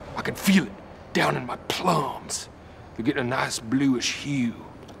I can feel it down in my plums. They're getting a nice bluish hue.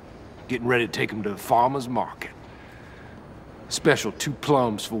 Getting ready to take them to the farmer's market. Special 2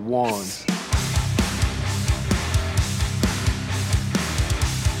 plums for 1.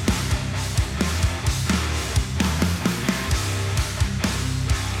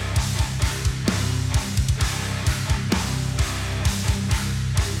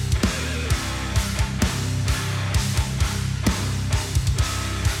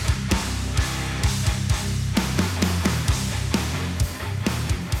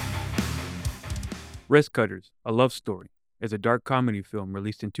 Wristcutters, A Love Story, is a dark comedy film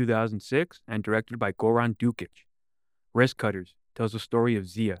released in 2006 and directed by Goran Dukić. Wristcutters tells the story of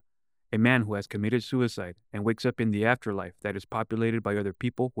Zia, a man who has committed suicide and wakes up in the afterlife that is populated by other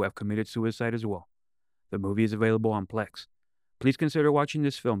people who have committed suicide as well. The movie is available on Plex. Please consider watching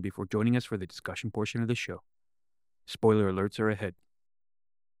this film before joining us for the discussion portion of the show. Spoiler alerts are ahead.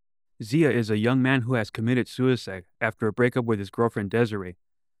 Zia is a young man who has committed suicide after a breakup with his girlfriend Desiree.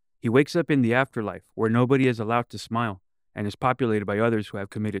 He wakes up in the afterlife, where nobody is allowed to smile, and is populated by others who have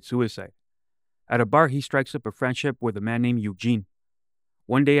committed suicide. At a bar, he strikes up a friendship with a man named Eugene.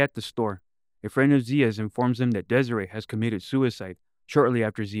 One day at the store, a friend of Zia's informs him that Desiree has committed suicide shortly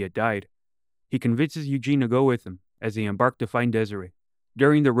after Zia died. He convinces Eugene to go with him as they embark to find Desiree.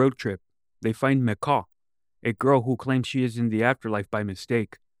 During the road trip, they find Mikal, a girl who claims she is in the afterlife by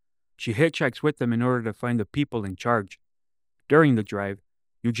mistake. She hitchhikes with them in order to find the people in charge. During the drive,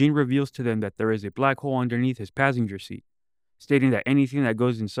 Eugene reveals to them that there is a black hole underneath his passenger seat, stating that anything that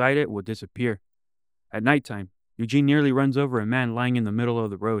goes inside it will disappear. At nighttime, Eugene nearly runs over a man lying in the middle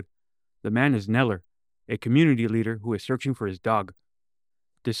of the road. The man is Kneller, a community leader who is searching for his dog.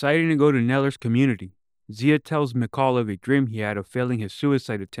 Deciding to go to Kneller's community, Zia tells Mikal of a dream he had of failing his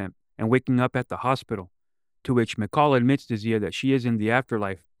suicide attempt and waking up at the hospital, to which Mikal admits to Zia that she is in the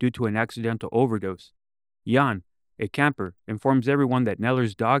afterlife due to an accidental overdose. Jan, a camper, informs everyone that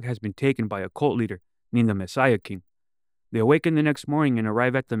Kneller's dog has been taken by a cult leader named the Messiah King. They awaken the next morning and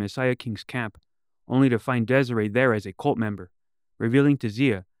arrive at the Messiah King's camp, only to find Desiree there as a cult member, revealing to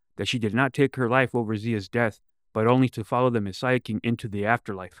Zia that she did not take her life over Zia's death, but only to follow the Messiah King into the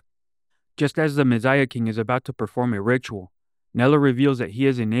afterlife. Just as the Messiah King is about to perform a ritual, Kneller reveals that he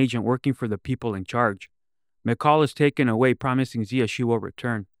is an agent working for the people in charge. Mikal is taken away, promising Zia she will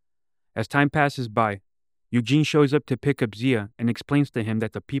return. As time passes by, Eugene shows up to pick up Zia and explains to him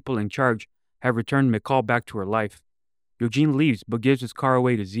that the people in charge have returned Mikal back to her life. Eugene leaves but gives his car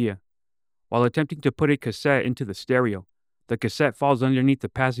away to Zia. While attempting to put a cassette into the stereo, the cassette falls underneath the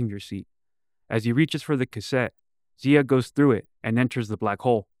passenger seat. As he reaches for the cassette, Zia goes through it and enters the black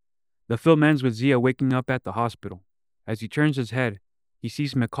hole. The film ends with Zia waking up at the hospital. As he turns his head, he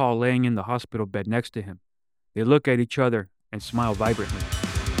sees Mikal laying in the hospital bed next to him. They look at each other and smile vibrantly.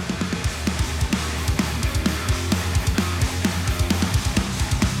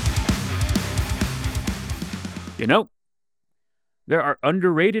 You know, there are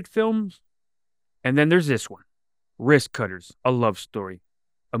underrated films, and then there's this one, Wristcutters, A Love Story,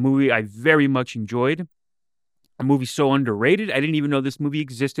 a movie I very much enjoyed, a movie so underrated, I didn't even know this movie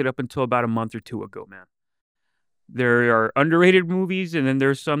existed up until about a month or 2 ago, man. There are underrated movies, and then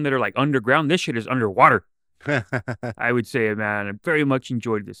there's some that are like underground. This shit is underwater, I would say, man. I very much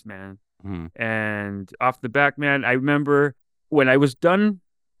enjoyed this, man. And off the back, man, I remember when I was done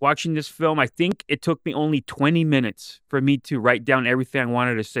watching this film, I think it took me only 20 minutes for me to write down everything I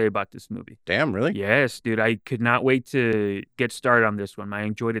wanted to say about this movie. Damn, really? Yes, dude. I could not wait to get started on this one. I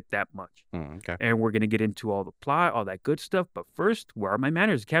enjoyed it that much. Okay. And we're going to get into all the plot, all that good stuff. But first, where are my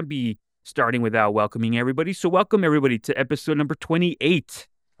manners? Can't be starting without welcoming everybody. So welcome everybody to episode number 28.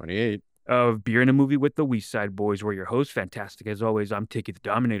 28. Of Beer and a Movie with the Westside Boys. We're your hosts. Fantastic as always. I'm Tiki the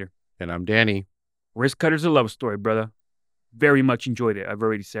Dominator. And I'm Danny. Wristcutters, A Love Story, brother. Very much enjoyed it. I've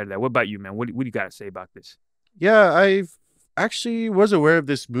already said that. What about you, man? What do you got to say about this? Yeah, I actually was aware of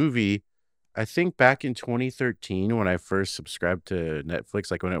this movie, I think back in 2013 when I first subscribed to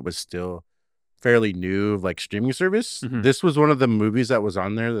Netflix, like when it was still fairly new, like streaming service. Mm-hmm. This was one of the movies that was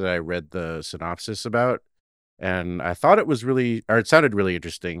on there that I read the synopsis about. And I thought it sounded really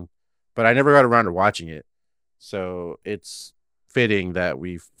interesting, but I never got around to watching it. So it's fitting that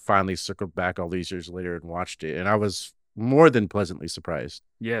we finally circled back all these years later and watched it. And I was more than pleasantly surprised.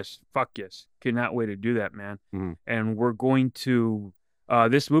 Yes. Fuck yes. Cannot wait to do that, man. Mm-hmm. And we're going to,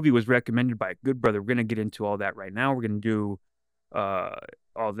 this movie was recommended by a good brother. We're going to get into all that right now. We're going to do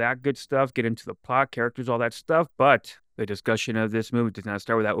all that good stuff, get into the plot, characters, all that stuff. But the discussion of this movie does not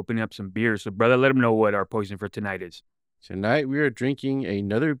start without opening up some beers. So, brother, let them know what our poison for tonight is. Tonight we are drinking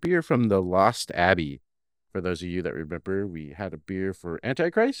another beer from the Lost Abbey. For those of you that remember, we had a beer for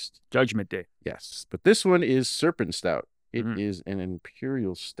Antichrist. Judgment Day. Yes, but this one is Serpent Stout. It Mhm. is an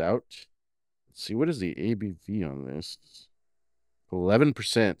Imperial Stout. Let's see, what is the ABV on this?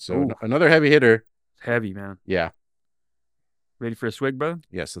 11%. So Ooh. another heavy hitter. It's heavy, man. Yeah. Ready for a swig, brother?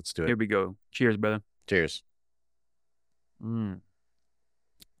 Yes, let's do it. Here we go. Cheers, brother. Cheers. Ooh,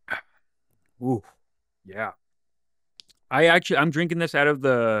 yeah. I'm drinking this out of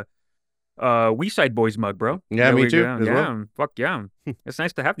the Weeside Boys mug, bro. Yeah, There me we too, go. as yeah, well. fuck yeah. It's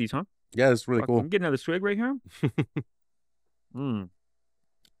nice to have these, huh? Yeah, it's really Fuck, cool. I'm getting another swig right here.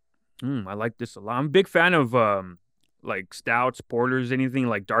 I like this a lot. I'm a big fan of like stouts, porters, anything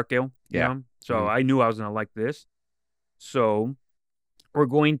like dark ale. You Yeah. know? So I knew I was gonna like this. So we're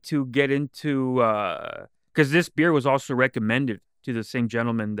going to get into because this beer was also recommended to the same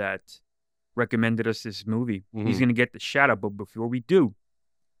gentleman that recommended us this movie. He's gonna get the shout out, but before we do,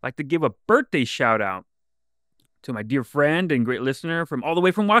 I'd like to give a birthday shout out to my dear friend and great listener from all the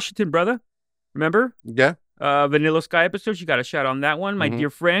way from Washington, brother. Remember? Yeah. Vanilla Sky episodes. You got a shout on that one. My dear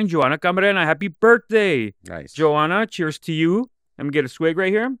friend, Joanna Camarena. Happy birthday. Nice. Joanna, cheers to you. I'm going to get a swig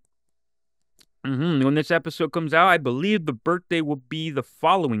right here. When this episode comes out, I believe the birthday will be the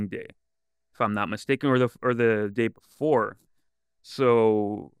following day, if I'm not mistaken, or the day before.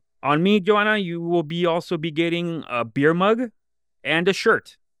 So on me, Joanna, you will also be getting a beer mug and a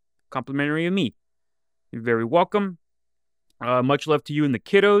shirt, complimentary of me. You're very welcome. Much love to you and the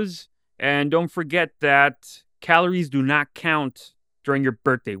kiddos. And don't forget that calories do not count during your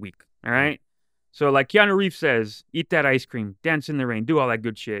birthday week, all right? So like Keanu Reeves says, eat that ice cream, dance in the rain, do all that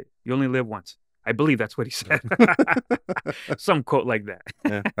good shit. You only live once. I believe that's what he said. Some quote like that.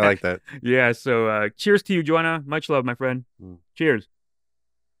 Yeah, I like that. Yeah, so cheers to you, Joanna. Much love, my friend. Cheers.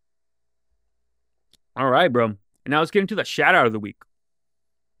 All right, bro. And now let's get into the shout out of the week.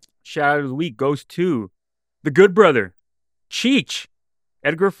 Shout out of the week goes to the good brother, Cheech,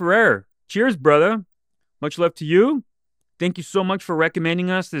 Edgar Ferrer. Cheers, brother. Much love to you. Thank you so much for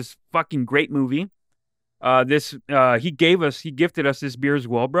recommending us this fucking great movie. He gifted us this beer as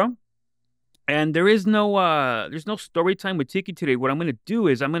well, bro. And there's no story time with Tiki today. What I'm gonna do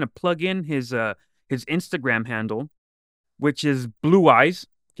is I'm gonna plug in his Instagram handle, which is Blue Eyes.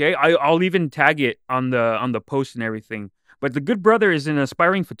 Okay, I'll even tag it on the post and everything. But the good brother is an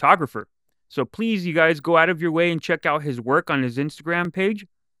aspiring photographer, so please, you guys, go out of your way and check out his work on his Instagram page.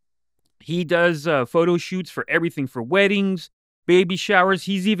 He does photo shoots for everything, for weddings, baby showers.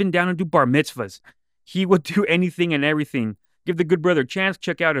 He's even down to do bar mitzvahs. He would do anything and everything. Give the good brother a chance.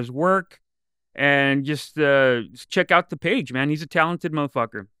 Check out his work. And just check out the page, man. He's a talented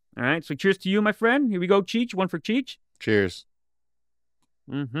motherfucker. All right. So cheers to you, my friend. Here we go, Cheech. One for Cheech. Cheers.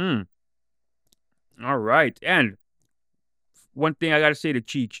 All right. And one thing I got to say to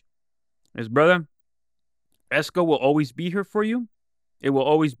Cheech is, brother, ESCO will always be here for you. It will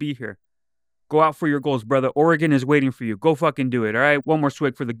always be here. Go out for your goals, brother. Oregon is waiting for you. Go fucking do it. All right. One more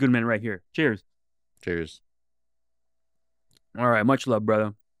swig for the good men right here. Cheers. Cheers. All right. Much love,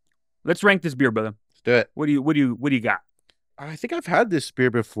 brother. Let's rank this beer, brother. Let's do it. What do you got? I think I've had this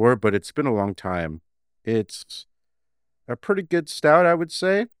beer before, but it's been a long time. It's a pretty good stout, I would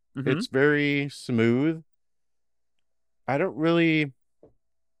say. It's very smooth. I don't really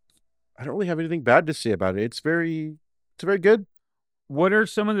have anything bad to say about it. It's very good. What are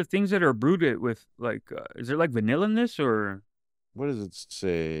some of the things that are brewed it with? Like, is there like vanilla in this, or what does it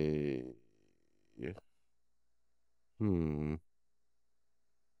say?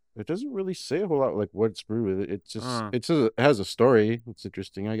 It doesn't really say a whole lot like what's brewed with it. It just it has a story. It's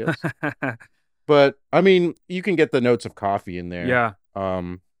interesting, I guess. But I mean, you can get the notes of coffee in there. Yeah.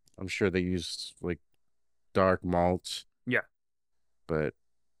 I'm sure they use like dark malts. Yeah. But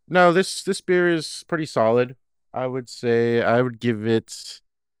no, this beer is pretty solid. I would say I would give it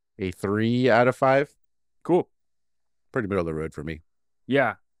a 3 out of 5. Cool. Pretty middle of the road for me.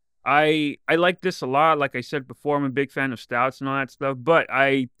 Yeah. I like this a lot. Like I said before, I'm a big fan of stouts and all that stuff. But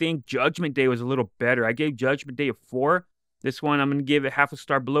I think Judgment Day was a little better. I gave Judgment Day a 4. This one, I'm going to give it half a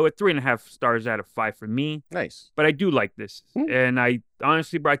star below it. 3.5 stars out of 5 for me. Nice. But I do like this. And I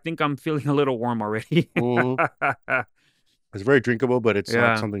honestly, bro, I think I'm feeling a little warm already. It's very drinkable, but it's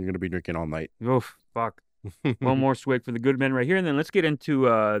not something you're going to be drinking all night. Oof, fuck. One more swig for the good men right here. And then let's get into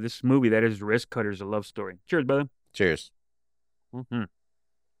this movie that is Wristcutters, a love story. Cheers, brother. Cheers.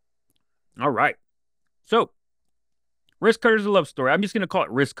 All right. So, Wristcutters, a love story. I'm just going to call it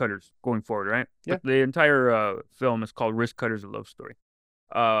Wristcutters going forward, right? Yeah. But the entire film is called Wristcutters, a love story.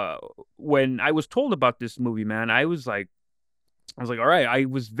 When I was told about this movie, man, I was like, all right. I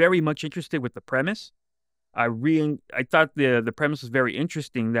was very much interested with the premise. I thought the premise was very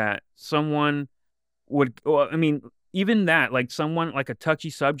interesting, that someone well, I mean, even that, like someone like a touchy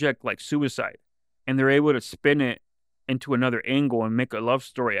subject like suicide, and they're able to spin it into another angle and make a love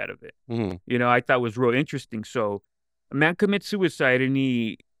story out of it. I thought was real interesting. So a man commits suicide and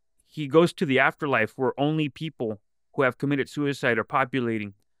he goes to the afterlife where only people who have committed suicide are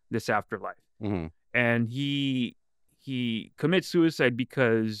populating this afterlife. And he commits suicide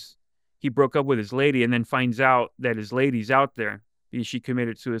because he broke up with his lady and then finds out that his lady's out there because she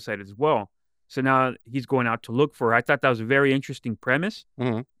committed suicide as well. So now he's going out to look for her. I thought that was a very interesting premise.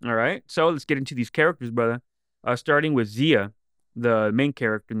 All right. So let's get into these characters, brother. Starting with Zia, the main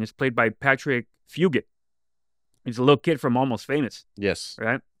character, and it's played by Patrick Fugit. He's a little kid from Almost Famous. Yes.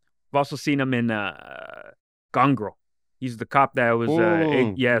 Right? I've also seen him in Gone Girl. He's the cop that was,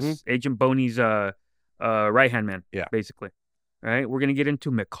 Agent Boney's right-hand man, basically. Right? We're going to get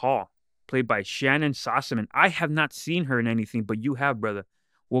into McCall, played by Shannyn Sossamon. I have not seen her in anything, but you have, brother.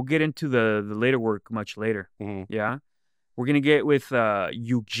 We'll get into the later work much later. Yeah? We're going to get with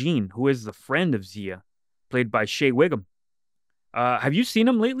Eugene, who is the friend of Zia, played by Shea Whigham. Have you seen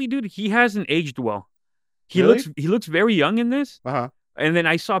him lately, dude? He hasn't aged well. He looks very young in this. And then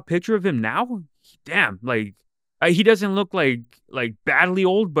I saw a picture of him now. Damn, like he doesn't look like badly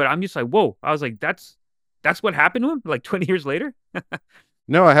old, but I'm just like, whoa. I was like, that's what happened to him like 20 years later.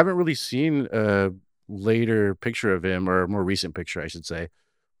 No, I haven't really seen a later picture of him, or a more recent picture, I should say.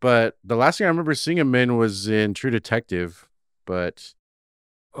 But the last thing I remember seeing him in was in True Detective. But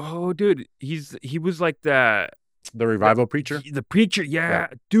oh, dude, he was like the revival preacher. The preacher, yeah,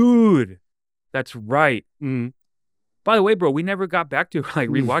 dude, that's right. By the way, bro, we never got back to like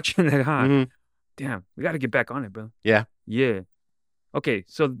rewatching it, huh? Damn, we got to get back on it, bro. Yeah. Okay,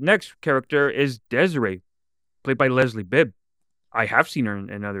 so next character is Desiree, played by Leslie Bibb. I have seen her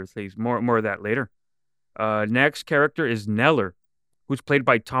in other things. More of that later. Next character is Kneller, who's played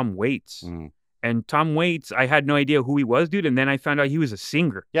by Tom Waits. And Tom Waits, I had no idea who he was, dude. And then I found out he was a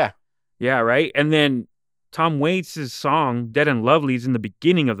singer. Yeah, right? And then Tom Waits' song, Dead and Lovely, is in the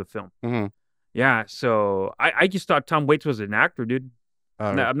beginning of the film. Yeah, so I just thought Tom Waits was an actor, dude.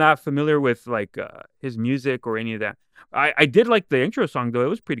 I'm not familiar with, like, his music or any of that. I did like the intro song, though. It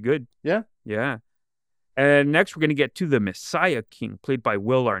was pretty good. Yeah. And next, we're going to get to the Messiah King, played by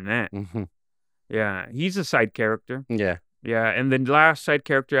Will Arnett. Yeah, he's a side character. Yeah, and the last side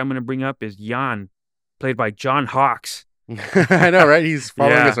character I'm going to bring up is Jan, played by John Hawkes. I know, right? He's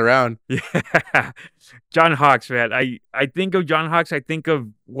following us around. Yeah, John Hawkes, man. I think of John Hawkes. I think of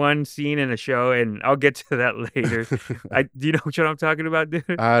one scene in a show, and I'll get to that later. Do you know what I'm talking about, dude?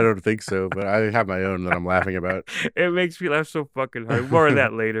 I don't think so, but I have my own that I'm laughing about. It makes me laugh so fucking hard. More of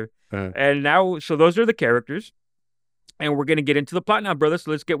that later. And now, so those are the characters, and we're gonna get into the plot now, brother.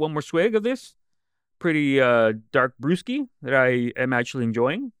 So let's get one more swig of this pretty dark brewski that I am actually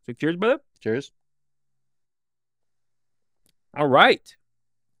enjoying. So cheers, brother. Cheers. All right.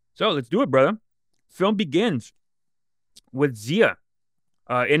 So let's do it, brother. Film begins with Zia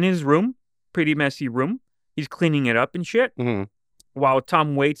in his room, pretty messy room. He's cleaning it up and shit. While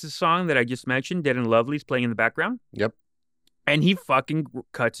Tom Waits' song that I just mentioned, Dead and Lovely, is playing in the background. Yep. And he fucking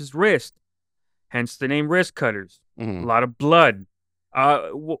cuts his wrist. Hence the name Wristcutters. A lot of blood.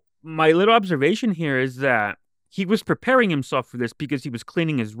 My little observation here is that he was preparing himself for this because he was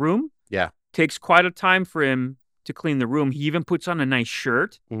cleaning his room. Yeah. Takes quite a time for him to clean the room. He even puts on a nice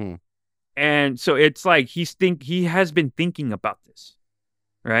shirt. And so it's like he has been thinking about this,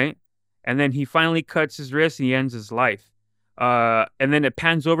 right? And then he finally cuts his wrist and he ends his life. And then it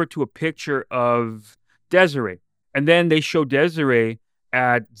pans over to a picture of Desiree. And then they show Desiree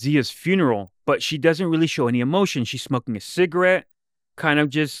at Zia's funeral, but she doesn't really show any emotion. She's smoking a cigarette, kind of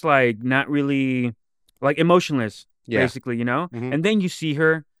just like not really like emotionless, basically, you know? And then you see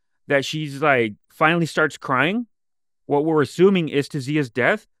her that she's like finally starts crying. What we're assuming is to Zia's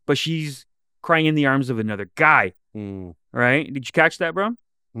death, but she's crying in the arms of another guy. Right? Did you catch that, bro?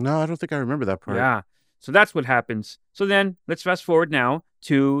 No, I don't think I remember that part. Yeah. So that's what happens. So then let's fast forward now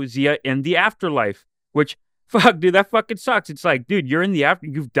to Zia in the afterlife, which, fuck, dude, that fucking sucks. It's like, dude, you're in the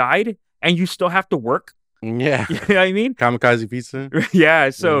you've died and you still have to work. Yeah. You know what I mean? Kamikaze pizza. Yeah.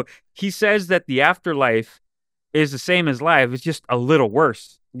 So he says that the afterlife is the same as life. It's just a little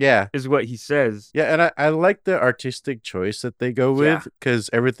worse. Yeah. Is what he says. Yeah. And I like the artistic choice that they go with because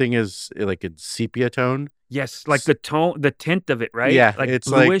everything is like a sepia tone. Yes. Like the tint of it, right? Yeah. Like it's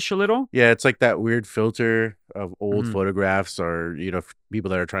bluish a little. Yeah. It's like that weird filter of old photographs or, you know,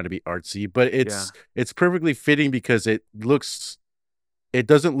 people that are trying to be artsy. But it's perfectly fitting because it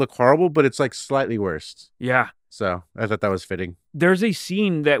doesn't look horrible, but it's like slightly worse. Yeah. So I thought that was fitting. There's a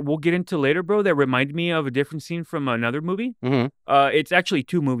scene that we'll get into later, bro, that reminded me of a different scene from another movie. Mm-hmm. It's actually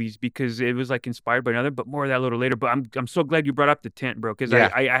 2 movies because it was like inspired by another, but more of that a little later. But I'm so glad you brought up the tent, bro, because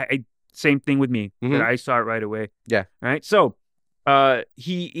I same thing with me. Mm-hmm. That I saw it right away. Yeah. All right. So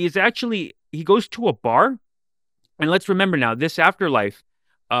he goes to a bar, and let's remember now, this afterlife,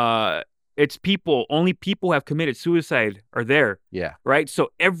 it's only people who have committed suicide are there. Yeah. Right.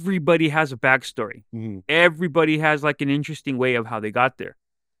 So everybody has a backstory. Mm-hmm. Everybody has like an interesting way of how they got there.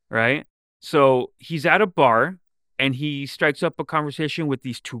 Right. So he's at a bar and he strikes up a conversation with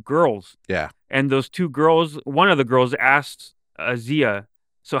these 2 girls. Yeah. And those 2 girls, one of the girls asks Zia,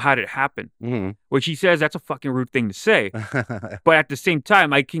 so how did it happen? Mm-hmm. Which he says that's a fucking rude thing to say. But at the same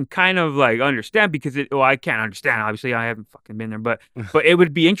time, I can kind of like understand because I can't understand. Obviously, I haven't fucking been there, but it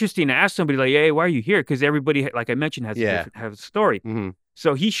would be interesting to ask somebody like, hey, why are you here? Because everybody, like I mentioned, has a story. Mm-hmm.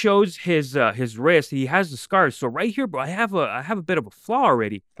 So he shows his wrist. He has the scars. So right here, bro, I have a bit of a flaw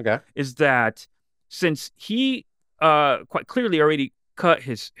already. Okay. Is that since he quite clearly already cut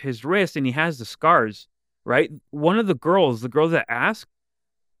his wrist and he has the scars, right? One of the girl that asked,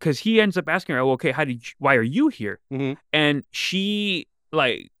 because he ends up asking her, okay, why are you here? Mm-hmm. And she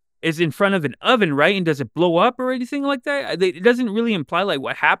like is in front of an oven, right? And does it blow up or anything like that? It doesn't really imply like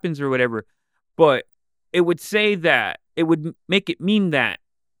what happens or whatever, but it would say that it would make it mean that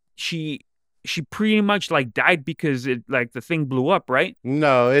she pretty much like died because it like the thing blew up, right?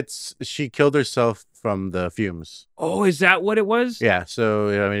 No, she killed herself from the fumes. Oh, is that what it was? Yeah. So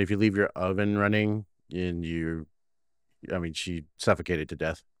I mean, if you leave your oven running and she suffocated to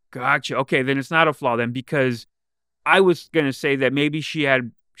death. Gotcha. Okay, then it's not a flaw then, because I was gonna say that maybe she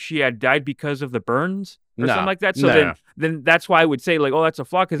had died because of the burns or something like that. So then that's why I would say like, oh, that's a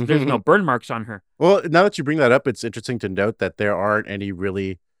flaw because there's no burn marks on her. Well, now that you bring that up, it's interesting to note that there aren't any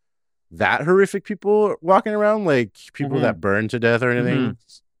really that horrific people walking around, like people that burn to death or anything. Mm-hmm.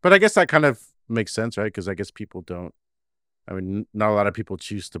 But I guess that kind of makes sense, right? Because I guess people don't. I mean, not a lot of people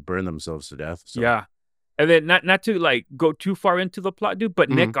choose to burn themselves to death. So. Yeah. And then not to like go too far into the plot, dude,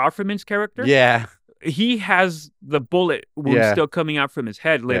 but Nick Offerman's character, he has the bullet wound still coming out from his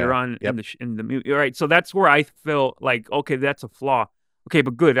head later on in the movie. All right, so that's where I feel like, okay, that's a flaw. Okay,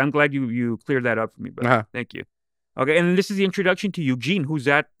 but good. I'm glad you cleared that up for me, brother. Thank you. Okay, and then this is the introduction to Eugene, who's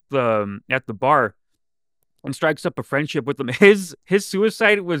at the bar and strikes up a friendship with him. His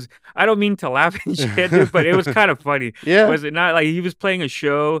suicide was, I don't mean to laugh and shit, dude, but it was kind of funny. Yeah. Was it not? Like he was playing a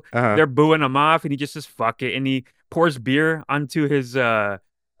show, they're booing him off, and he just says, fuck it. And he pours beer onto his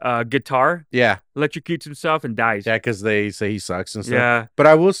guitar. Yeah. Electrocutes himself and dies. Yeah, because they say he sucks and stuff. Yeah. But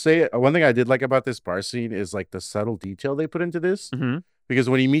I will say, one thing I did like about this bar scene is like the subtle detail they put into this. Mm-hmm. Because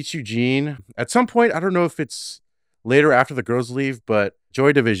when he meets Eugene, at some point, I don't know if it's later after the girls leave, but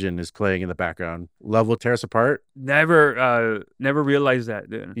Joy Division is playing in the background. Love Will Tear Us Apart. Never realized that,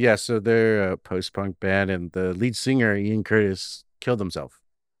 dude. Yeah, so they're a post-punk band, and the lead singer, Ian Curtis, killed himself.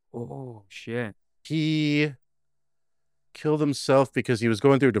 Oh, shit. He killed himself because he was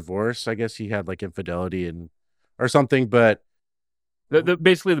going through a divorce. I guess he had like infidelity or something, but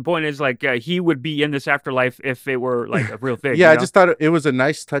basically the point is like he would be in this afterlife if it were like a real thing. Yeah, I just thought it was a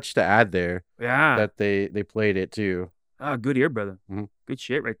nice touch to add there. Yeah. That they played it too. Oh, good ear, brother. Mm-hmm. Good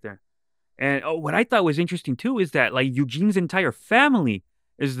shit right there. And what I thought was interesting too is that like Eugene's entire family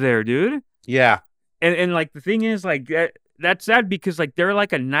is there, dude. Yeah. And like the thing is like that's sad because like they're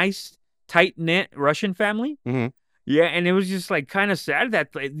like a nice tight-knit Russian family. Mm-hmm. Yeah, and it was just like kind of sad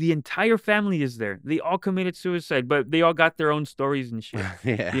that like, the entire family is there. They all committed suicide, but they all got their own stories and shit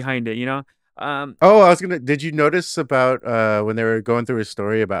behind it, you know? Did you notice about when they were going through his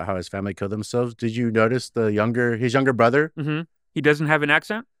story about how his family killed themselves? Did you notice his younger brother? Mm-hmm. He doesn't have an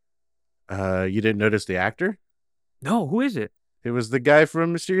accent? You didn't notice the actor? No, who is it? It was the guy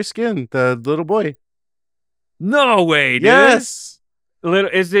from Mysterious Skin, the little boy. No way, dude. Yes.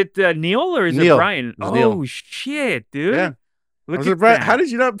 Is it Neil or is Neil. It Brian? Oh, Neil. Shit, dude. Yeah. Look at that. How did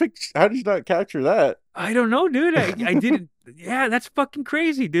you not capture that? I don't know, dude. I didn't. Yeah, that's fucking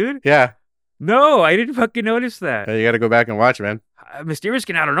crazy, dude. Yeah. No, I didn't fucking notice that. You got to go back and watch, man. Mysterious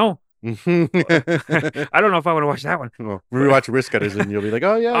Skin, I don't know. I don't know if I want to watch that one. Well, rewatch Wristcutters and you'll be like,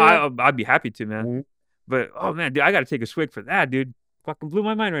 oh, yeah. I'd be happy to, man. Mm-hmm. But, oh, man, dude, I got to take a swig for that, dude. Fucking blew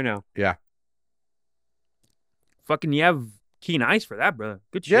my mind right now. Yeah. Fucking, you have keen eyes for that, brother.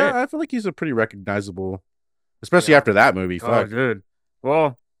 Good shit. Yeah, I feel like he's a pretty recognizable, especially after that movie. Fuck. Oh, dude.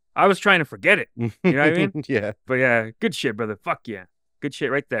 Well, I was trying to forget it. You know what I mean? Yeah. But yeah, good shit, brother. Fuck yeah. Good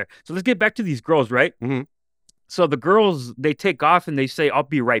shit right there. So let's get back to these girls, right? Mm-hmm. So the girls, they take off and they say, I'll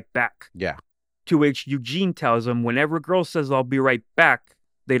be right back. Yeah. To which Eugene tells them, whenever a girl says, I'll be right back,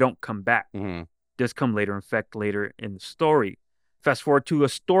 they don't come back. Mm-hmm. does come later, in fact, later in the story. Fast forward to a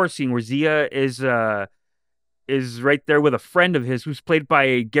store scene where Zia is right there with a friend of his who's played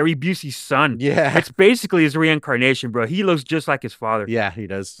by Gary Busey's son. Yeah. It's basically his reincarnation, bro. He looks just like his father. Yeah, he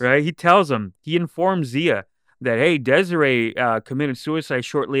does. Right? He informs Zia that, hey, Desiree committed suicide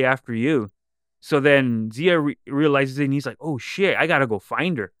shortly after you. So then Zia realizes it, and he's like, oh, shit, I got to go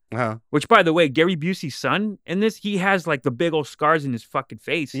find her. Uh-huh. Which, by the way, Gary Busey's son in this, he has like the big old scars in his fucking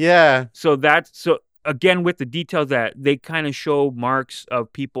face. Yeah. So again, with the details that they kind of show marks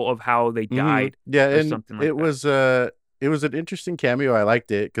of people of how they died. Yeah, or and something like it was an interesting cameo. I liked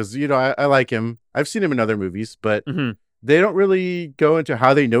it because I like him. I've seen him in other movies, but they don't really go into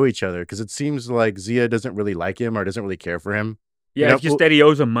how they know each other because it seems like Zia doesn't really like him or doesn't really care for him. Yeah, it's just that he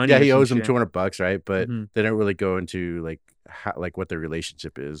owes him money. Yeah, he or owes some him shit. $200, right? But they don't really go into like what their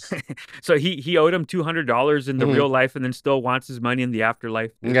relationship is. So he owed him $200 in the real life and then still wants his money in the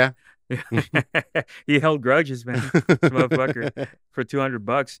afterlife. Yeah. He held grudges, man. This motherfucker for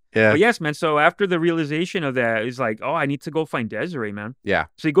 $200. Yeah. But yes, man. So after the realization of that, he's like, oh, I need to go find Desiree, man. Yeah.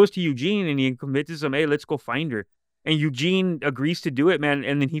 So he goes to Eugene and he convinces him, hey, let's go find her. And Eugene agrees to do it, man.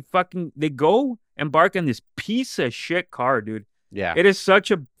 And then they go embark on this piece of shit car, dude. Yeah. It is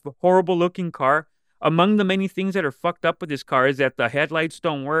such a horrible looking car. Among the many things that are fucked up with this car is that the headlights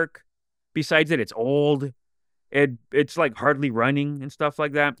don't work. Besides that, it's old. It's like hardly running and stuff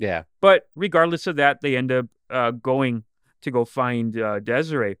like that. Yeah. But regardless of that, they end up going to go find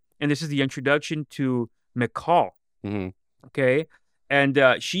Desiree. And this is the introduction to McCall. Okay. And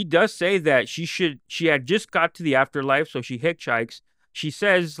she does say that she had just got to the afterlife, so she hitchhikes. She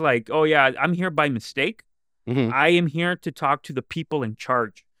says like, oh yeah, I'm here by mistake. I am here to talk to the people in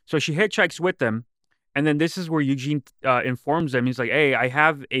charge. So she hitchhikes with them. And then this is where Eugene informs them. He's like, hey, I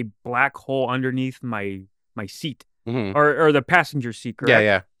have a black hole underneath my seat or the passenger seat, correct? Yeah,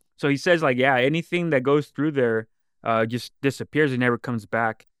 yeah. So he says like, yeah, anything that goes through there just disappears and never comes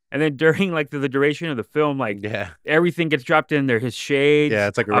back. And then during like the duration of the film, like everything gets dropped in there. His shades,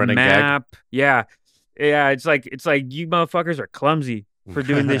 it's like a running map. gag. Yeah. It's like you motherfuckers are clumsy for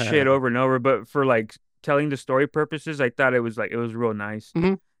doing this shit over and over. But for like telling the story purposes, I thought it was real nice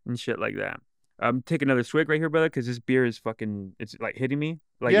and shit like that. Take another swig right here, brother, because this beer is it's like hitting me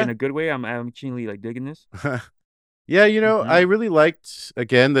like in a good way. I'm actually like digging this. Yeah, I really liked,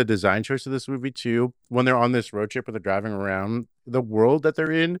 again, the design choice of this movie, too. When they're on this road trip and they're driving around, the world that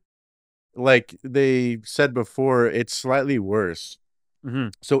they're in, like they said before, it's slightly worse.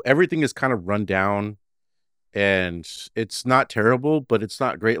 So everything is kind of run down, and it's not terrible, but it's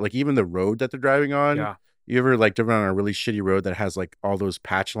not great. Like even the road that they're driving on, you ever like driven on a really shitty road that has like all those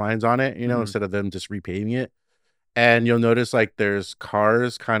patch lines on it, instead of them just repaving it? And you'll notice like there's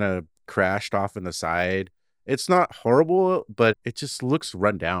cars kind of crashed off in the side. It's not horrible, but it just looks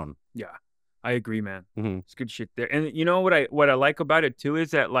run down. Yeah, I agree, man. It's good shit there. And you know what I like about it too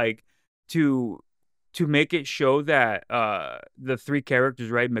is that like to make it show that the three characters,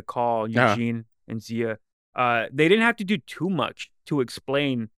 right, McCall, Eugene, and Zia, they didn't have to do too much to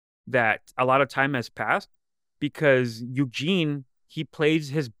explain that a lot of time has passed, because Eugene, he plays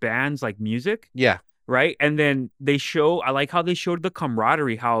his band's like music. Yeah. Right. And then I like how they showed the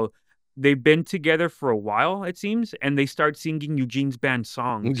camaraderie, how they've been together for a while, it seems, and they start singing Eugene's band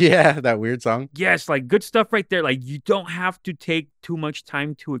songs. Yeah, that weird song. Yes, like good stuff right there. Like you don't have to take too much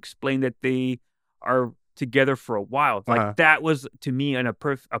time to explain that they are together for a while. Like that was, to me, a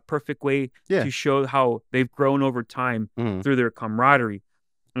perfect way to show how they've grown over time through their camaraderie.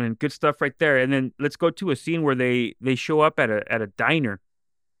 And good stuff right there. And then let's go to a scene where they show up at a diner,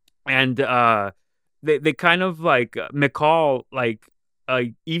 and they kind of like McCall like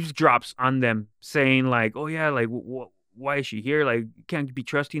eavesdrops on them, saying like, oh yeah, like why is she here? Like you can't be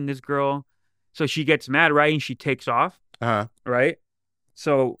trusting this girl. So she gets mad, right? And she takes off. Right.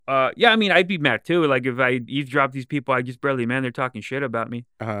 So yeah, I mean, I'd be mad too. Like if I eavesdrop these people, I just barely, man, they're talking shit about me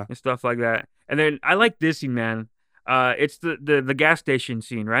and stuff like that. And then I like this scene, man. It's the gas station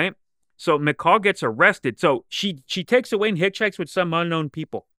scene, right? So McCall gets arrested. So she takes away and hitchhikes with some unknown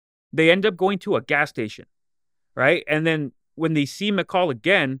people. They end up going to a gas station, right? And then when they see McCall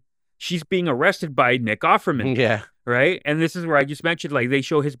again, she's being arrested by Nick Offerman. Yeah. Right? And this is where I just mentioned, like, they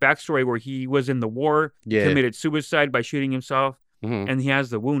show his backstory where he was in the war, committed suicide by shooting himself, and he has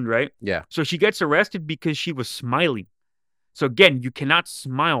the wound, right? Yeah. So she gets arrested because she was smiling. So again, you cannot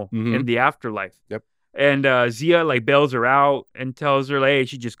smile in the afterlife. Yep. And Zia like bails her out and tells her, like, hey,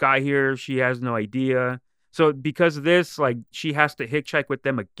 she just got here. She has no idea. So because of this, like, she has to hitchhike with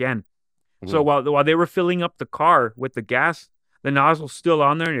them again. So while they were filling up the car with the gas, the nozzle's still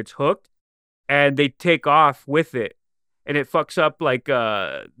on there and it's hooked, and they take off with it. and it fucks up like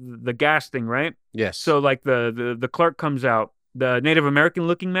the gas thing, right? Yes. So like the clerk comes out, the Native American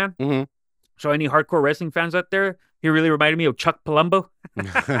looking man. Mhm. So any hardcore wrestling fans out there, he really reminded me of Chuck Palumbo.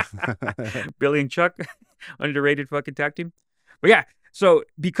 Billy and Chuck, underrated fucking tag team. But yeah, so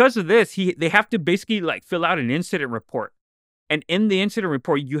because of this, they have to basically like fill out an incident report. And in the incident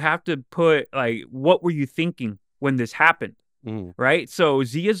report, you have to put like, what were you thinking when this happened? Right? So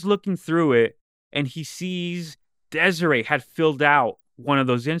Zia's looking through it and he sees Desiree had filled out one of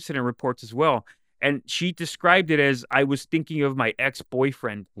those incident reports as well. And she described it as, I was thinking of my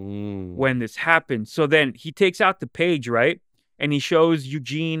ex-boyfriend when this happened. So then he takes out the page, right? And he shows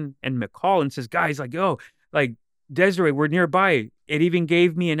Eugene and McCall and says, guys, like, yo, like, Desiree, we're nearby. It even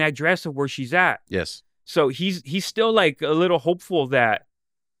gave me an address of where she's at. Yes. So he's still like a little hopeful that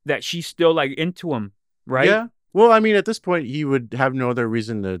she's still like into him, right? Yeah. Well, I mean, at this point, he would have no other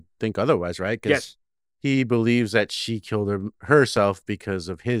reason to think otherwise, right? Because he believes that she killed herself because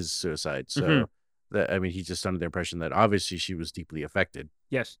of his suicide. So, I mean, he's just under the impression that obviously she was deeply affected.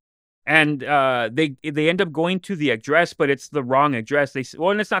 Yes. And they end up going to the address, but it's the wrong address.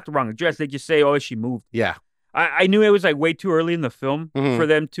 And it's not the wrong address. They just say, oh, she moved. Yeah. I knew it was like way too early in the film for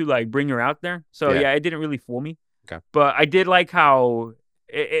them to like bring her out there. So yeah, it didn't really fool me. Okay. But I did like how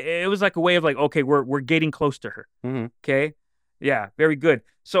it was like a way of like, okay, we're getting close to her. Okay. Yeah, very good.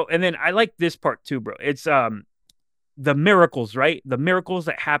 So, and then I like this part too, bro. It's the miracles, right? The miracles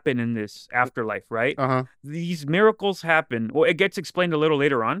that happen in this afterlife, right? These miracles happen. Well, it gets explained a little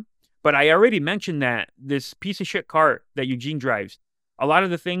later on, but I already mentioned that this piece of shit car that Eugene drives, a lot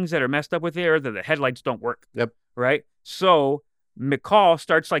of the things that are messed up with it are that the headlights don't work. Yep. Right? So McCall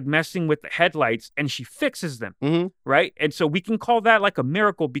starts like messing with the headlights and she fixes them. Right? And so we can call that like a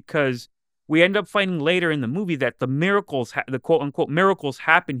miracle because we end up finding later in the movie that the miracles, the quote unquote miracles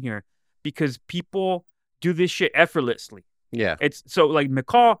happen here because people do this shit effortlessly. Yeah. It's so like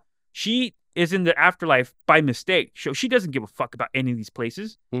McCall, she is in the afterlife by mistake. So she doesn't give a fuck about any of these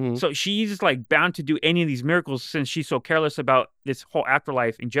places. So she's like bound to do any of these miracles since she's so careless about this whole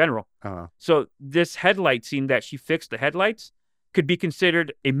afterlife in general. So this headlight scene that she fixed the headlights could be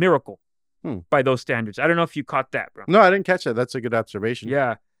considered a miracle by those standards. I don't know if you caught that, bro. No, I didn't catch that. That's a good observation.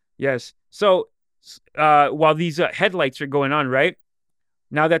 Yeah. Yes. So while these headlights are going on, right?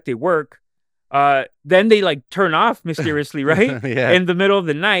 Now that they work, then they like turn off mysteriously, right? In the middle of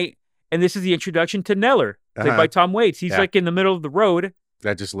the night. And this is the introduction to Kneller, played by Tom Waits. He's like in the middle of the road.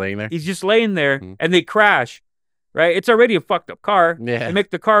 That just laying there? He's just laying there and they crash, right? It's already a fucked up car. Yeah. They make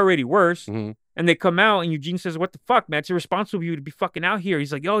the car already worse. And they come out and Eugene says, what the fuck, man? It's irresponsible of you to be fucking out here.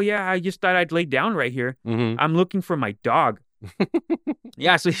 He's like, oh yeah, I just thought I'd lay down right here. I'm looking for my dog.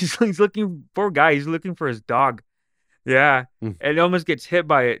 Yeah, so he's looking, poor guy, he's looking for his dog. Yeah, and almost gets hit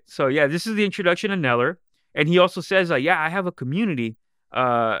by it. So yeah, this is the introduction to Kneller. And he also says, yeah, I have a community,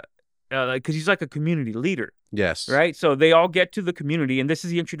 because he's like a community leader. Yes. Right? So they all get to the community, and this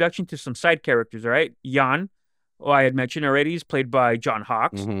is the introduction to some side characters, all right? Jan, who I had mentioned already, is played by John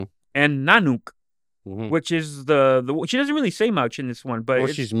Hawkes. And Nanook, which is the she doesn't really say much in this one,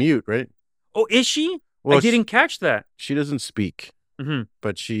 but she's mute, right? Oh, is she? Well, I didn't catch that. She doesn't speak,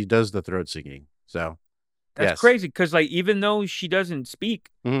 but she does the throat singing. So that's crazy because, like, even though she doesn't speak,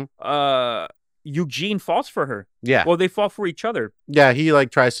 Eugene falls for her. Yeah. Well, they fall for each other. Yeah, he like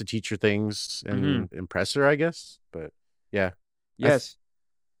tries to teach her things and impress her, I guess. But yeah. Yes.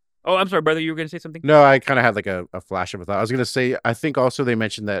 Oh, I'm sorry, brother. You were going to say something? No, I kind of had like a flash of a thought. I was going to say, I think also they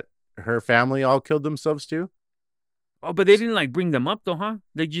mentioned that her family all killed themselves too. Oh, but they didn't like bring them up though, huh?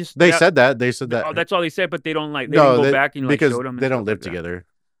 They said that. They said that. Oh, that's all they said, but they don't like, they didn't go back and like because show them. They don't live together.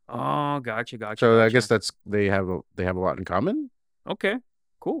 Oh, gotcha. So I guess they have a lot in common. Okay.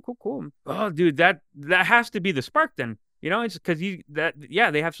 Cool. Oh, dude, that has to be the spark then. You know, it's because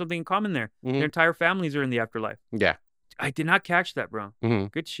they have something in common there. Their entire families are in the afterlife. Yeah. I did not catch that, bro.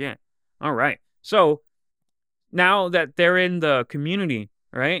 Good shit. All right. So now that they're in the community,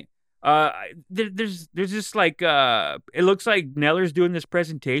 right? There's just like it looks like Kneller's doing this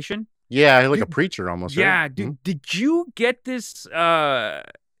presentation. Yeah, like a preacher almost. Yeah, right? dude. Did you get this?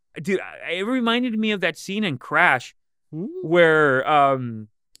 Dude, it reminded me of that scene in Crash where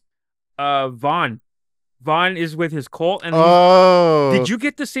Vaughn is with his cult, and did you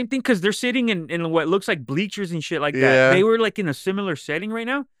get the same thing? Because they're sitting in what looks like bleachers and shit like that. Yeah. They were like in a similar setting right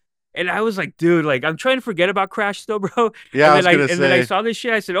now, and I was like, dude, like I'm trying to forget about Crash still, bro. Yeah, and then I saw this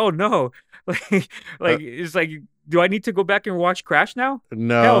shit. I said, oh no, it's like, do I need to go back and watch Crash now?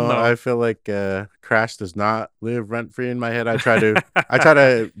 No, hell no. I feel like Crash does not live rent free in my head. I try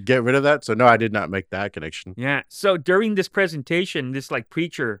to get rid of that. So no, I did not make that connection. Yeah. So during this presentation, this like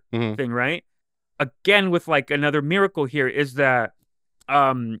preacher thing, right? again with like another miracle here is that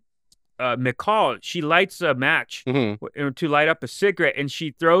McCall, she lights a match to light up a cigarette, and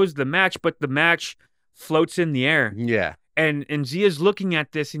she throws the match, but the match floats in the air. Yeah. And Zia's looking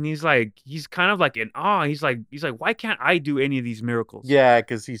at this, and he's kind of like in awe. He's like, why can't I do any of these miracles? Yeah,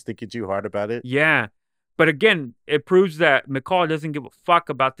 because he's thinking too hard about it. Yeah. But again, it proves that McCall doesn't give a fuck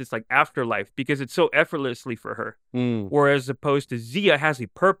about this like afterlife because it's so effortlessly for her. Whereas opposed to Zia has a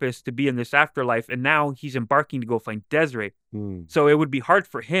purpose to be in this afterlife, and now he's embarking to go find Desiree. So it would be hard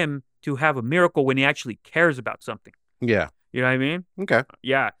for him to have a miracle when he actually cares about something. Yeah. You know what I mean? Okay.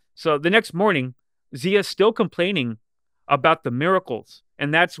 Yeah. So the next morning, Zia's still complaining about the miracles.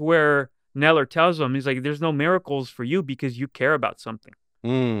 And that's where Kneller tells him, he's like, there's no miracles for you because you care about something.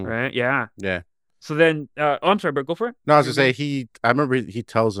 Right? Yeah. Yeah. So then, I'm sorry, but go for it. No, I was going to say, I remember he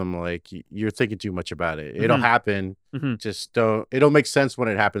tells him, like, you're thinking too much about it. It'll happen. Just it'll make sense when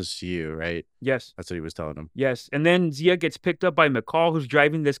it happens to you, right? Yes. That's what he was telling him. Yes. And then Zia gets picked up by McCall, who's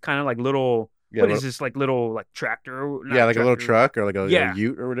driving this kind of like little, is this, like little, like tractor? Yeah, like a little truck or like a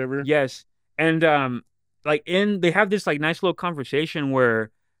ute or whatever. Yes. And, they have this like nice little conversation where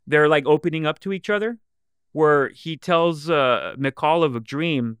they're like opening up to each other, where he tells McCall of a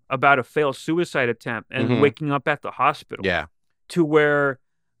dream about a failed suicide attempt and waking up at the hospital. Yeah. To where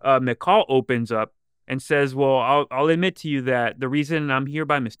McCall opens up and says, well, I'll admit to you that the reason I'm here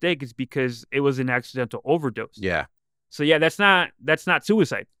by mistake is because it was an accidental overdose. Yeah. So yeah, that's not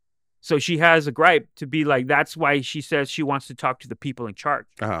suicide. So she has a gripe to be like, that's why she says she wants to talk to the people in charge.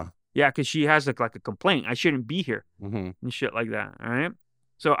 Yeah, because she has like a complaint. I shouldn't be here and shit like that. All right.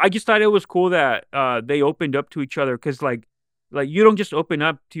 So I just thought it was cool that they opened up to each other because like you don't just open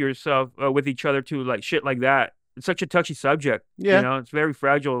up to yourself with each other to like shit like that. It's such a touchy subject. Yeah. You know, it's very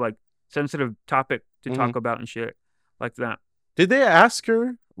fragile, like sensitive topic to talk about and shit like that. Did they ask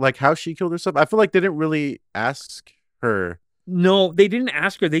her like how she killed herself? I feel like they didn't really ask her. No, they didn't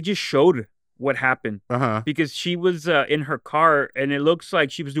ask her. They just showed what happened because she was in her car and it looks like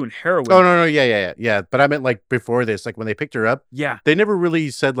she was doing heroin. Oh no, yeah. But I meant like before this, like when they picked her up, they never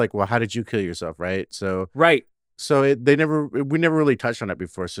really said like, well, how did you kill yourself, right? So we never really touched on it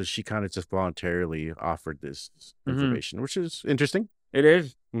before, so she kind of just voluntarily offered this information, which is interesting. It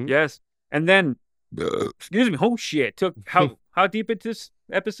is, yes. And then, excuse me, oh shit, took how deep into this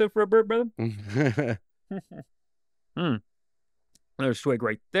episode for a bird, brother? Another swig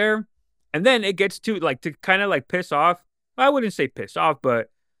right there. And then it gets to kind of like piss off. I wouldn't say piss off,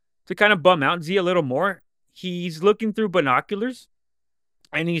 but to kind of bum out Z a little more. He's looking through binoculars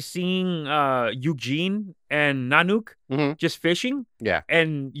and he's seeing Eugene and Nanook just fishing. Yeah.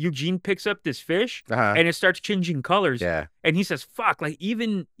 And Eugene picks up this fish and it starts changing colors. Yeah. And he says, fuck, like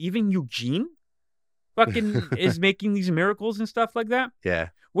even Eugene fucking is making these miracles and stuff like that. Yeah.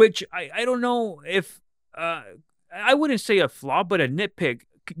 Which I don't know if I wouldn't say a flaw, but a nitpick.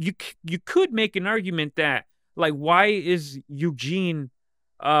 You could make an argument that like why is Eugene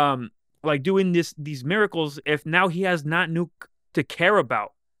like doing these miracles if now he has Nanook to care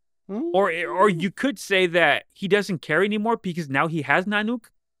about, or you could say that he doesn't care anymore because now he has Nanook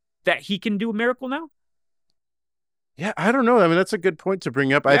that he can do a miracle now. Yeah, I don't know. I mean, that's a good point to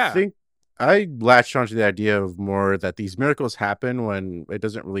bring up. Yeah. I think I latched onto the idea of more that these miracles happen when it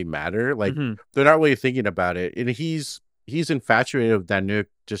doesn't really matter. Like they're not really thinking about it, and he's infatuated with Nanook,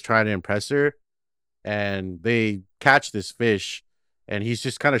 just trying to impress her, and they catch this fish, and he's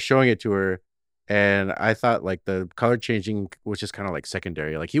just kind of showing it to her. And I thought like the color changing was just kind of like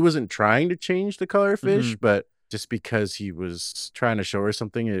secondary. Like he wasn't trying to change the color of fish, but just because he was trying to show her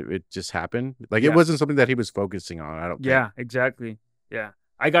something, it just happened. Like it wasn't something that he was focusing on. I don't think. Yeah, exactly. Yeah,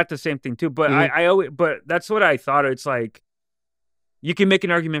 I got the same thing too. But I always, but that's what I thought. It's like you can make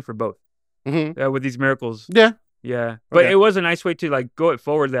an argument for both with these miracles. Yeah. Yeah, but it was a nice way to like go it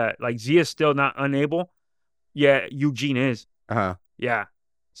forward that like Zia's still not unable. Yeah, Eugene is. Yeah,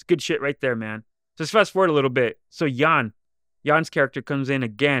 it's good shit right there, man. So let's fast forward a little bit. So Jan's character comes in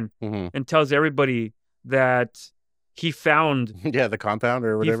again and tells everybody that he found the compound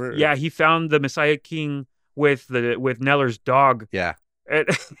or whatever. He found the Messiah King with Kneller's dog. Yeah,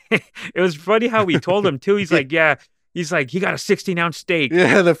 it was funny how he told him too. He's like, He's like, he got a 16-ounce steak.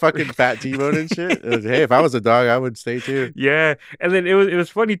 Yeah, the fucking fat T-bone and shit. Hey, if I was a dog, I would stay too. Yeah, and then it was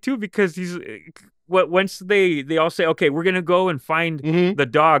funny too because once they all say, okay, we're gonna go and find the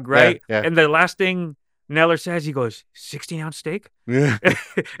dog, right? Yeah. And the last thing Kneller says, he goes, 16-ounce steak? Yeah.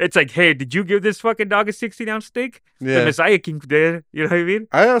 It's like, hey, did you give this fucking dog a 16-ounce steak? Yeah. The Messiah King did. You know what I mean?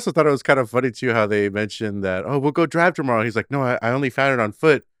 I also thought it was kind of funny too how they mentioned that, oh, we'll go drive tomorrow. He's like, no, I only found it on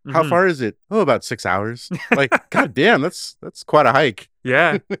foot. How far is it? Oh, about 6 hours. Like, god damn, that's quite a hike.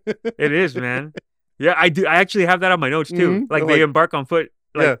 Yeah, it is, man. Yeah, I do. I actually have that on my notes too. Like they embark on foot.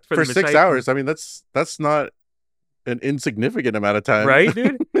 Like, for 6 hours. I mean, that's not an insignificant amount of time, right,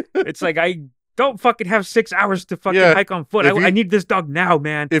 dude? It's like I don't fucking have 6 hours to fucking hike on foot. I need this dog now,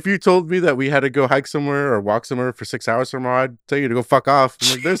 man. If you told me that we had to go hike somewhere or walk somewhere for 6 hours from now, I'd tell you to go fuck off.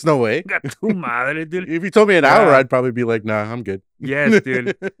 I'm like, there's no way. Dude. If you told me an hour, I'd probably be like, nah, I'm good. Yes,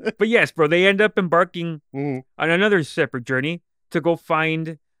 dude. But yes, bro, they end up embarking on another separate journey to go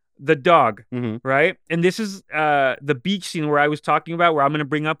find the dog, right? And this is the beach scene where I was talking about, where I'm going to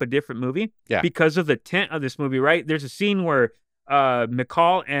bring up a different movie because of the tent of this movie, right? There's a scene where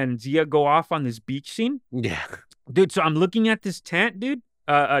McCall and Zia go off on this beach scene. Yeah. Dude, so I'm looking at this tent, dude.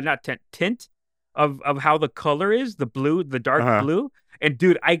 Not tint of how the color is, the blue, the dark blue. And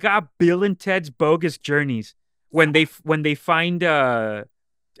dude, I got Bill and Ted's Bogus Journeys when they find the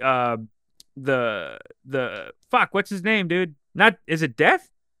fuck, what's his name, dude? Is it Death?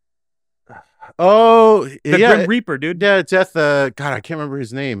 Oh, the Grim Reaper, dude. Yeah, Death. God, I can't remember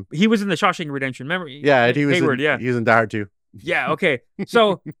his name. He was in the Shawshank Redemption. Remember? Yeah, he was. Hayward, he was in Die Hard too. Yeah. Okay.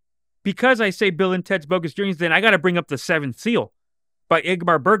 So, because I say Bill and Ted's Bogus Journeys, then I got to bring up The Seventh Seal by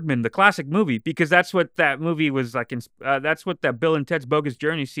Ingmar Bergman, the classic movie, because that's what that movie was like. That's what that Bill and Ted's Bogus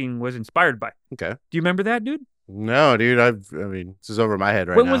Journey scene was inspired by. Okay. Do you remember that, dude? No, dude. I mean, this is over my head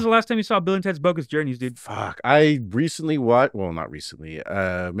right now. When was the last time you saw Bill and Ted's Bogus Journeys, dude? Fuck. I recently watched, well, not recently,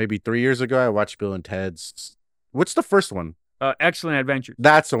 maybe 3 years ago, I watched Bill and Ted's. What's the first one? Excellent Adventure.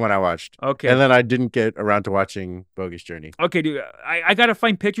 That's the one I watched. Okay. And then I didn't get around to watching Bogus Journey. Okay, dude. I got to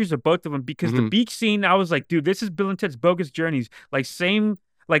find pictures of both of them because the beach scene, I was like, dude, this is Bill and Ted's Bogus Journeys. Like,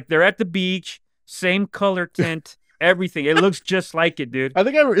 they're at the beach, same color tint. Everything. It looks just like it, dude. I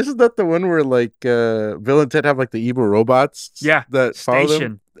think isn't that the one where like Bill and Ted have like the evil robots? Yeah. That follow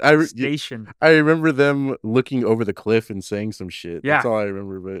them? Station. I remember them looking over the cliff and saying some shit. Yeah. That's all I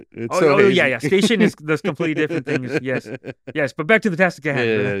remember. But it's yeah. Station is those completely different things. Yes. But back to the task at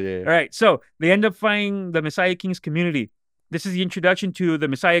hand. Yeah. All right. So they end up finding the Messiah King's community. This is the introduction to the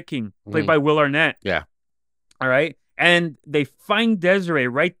Messiah King, played by Will Arnett. Yeah. All right. And they find Desiree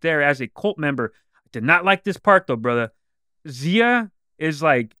right there as a cult member. Did not like this part though, brother. Zia is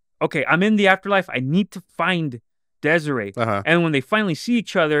like, okay, I'm in the afterlife. I need to find Desiree. And when they finally see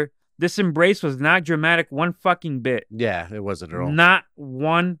each other, this embrace was not dramatic one fucking bit. Yeah, it wasn't at all. Not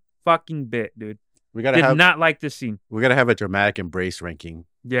one fucking bit, dude. Did not like this scene. We gotta have a dramatic embrace ranking.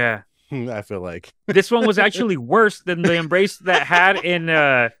 Yeah. I feel like this one was actually worse than the embrace that had in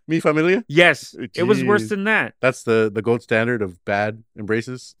Mi Familia. Yes, it was worse than that. That's the gold standard of bad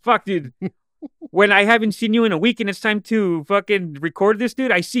embraces. Fuck, dude. When I haven't seen you in a week and it's time to fucking record this,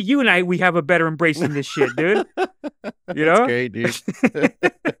 dude, I see you and we have a better embrace than this shit, dude. You know? That's great, dude.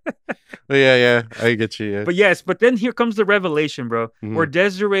 yeah, I get you. Yeah. But yes, but then here comes the revelation, bro, where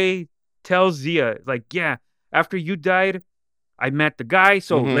Desiree tells Zia, like, yeah, after you died, I met the guy.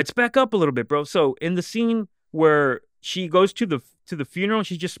 So let's back up a little bit, bro. So in the scene where she goes to the funeral and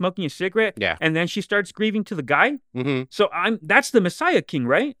she's just smoking a cigarette, and then she starts grieving to the guy. So that's the Messiah King,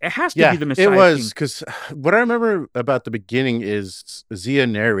 right? It has to be the Messiah King. It was, because what I remember about the beginning is Zia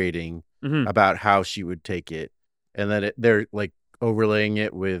narrating about how she would take it, and then they're like overlaying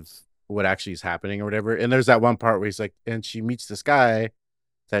it with what actually is happening or whatever. And there's that one part where he's like, and she meets this guy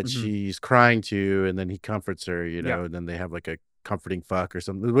that she's crying to, and then he comforts her, you know, and then they have like a comforting fuck or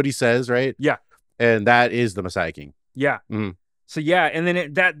something. What he says, right? Yeah. And that is the Messiah King. Yeah. So yeah, and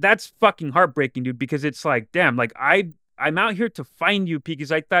then that's fucking heartbreaking, dude, because it's like, damn, like I'm out here to find you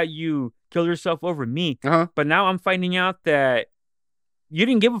because I thought you killed yourself over me. But now I'm finding out that you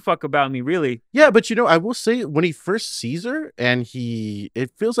didn't give a fuck about me, really. Yeah, but you know, I will say when he first sees her and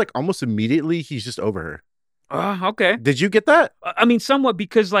it feels like almost immediately he's just over her. Okay. Did you get that? I mean, somewhat,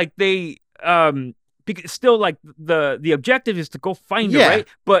 because like they because still like the objective is to go find her, right?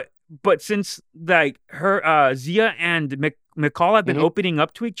 But since like her Zia and McCall have been opening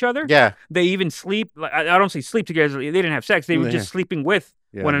up to each other, they even sleep. Like, I don't say sleep together. They didn't have sex. They were just sleeping with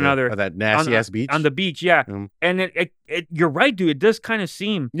one another. That nasty ass beach on the beach, and it you're right, dude. It does kind of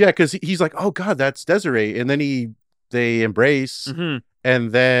seem because he's like, oh god, that's Desiree, and then they embrace,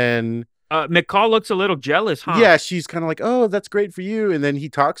 and then McCall looks a little jealous, huh? Yeah, she's kind of like, oh, that's great for you, and then he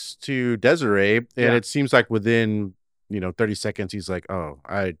talks to Desiree, and it seems like within 30 seconds, he's like, oh,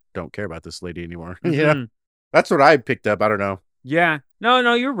 I don't care about this lady anymore. You know, that's what I picked up. I don't know. Yeah,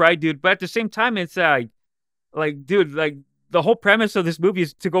 no, you're right, dude. But at the same time, it's like, dude, like the whole premise of this movie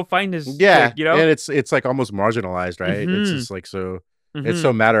is to go find this. Yeah, you know, and it's like almost marginalized, right? It's just like so. It's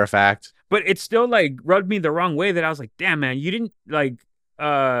so matter of fact. But it still like rubbed me the wrong way that I was like, damn, man, you didn't like.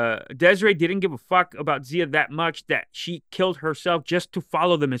 Desiree didn't give a fuck about Zia that much that she killed herself just to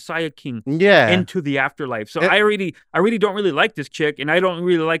follow the Messiah King into the afterlife. So I really don't really like this chick, and I don't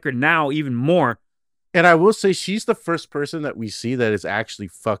really like her now even more. And I will say she's the first person that we see that is actually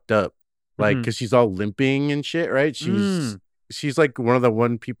fucked up. Like, because she's all limping and shit, right? She's like one of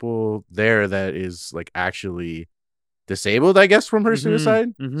the people there that is like actually disabled, I guess, from her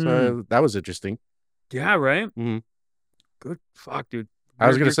suicide. So that was interesting. Yeah, right? Good fuck, dude. I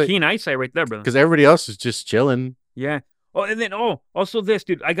was going to say keen eyesight right there, brother. Because everybody else is just chilling. Yeah. Oh, and then also this,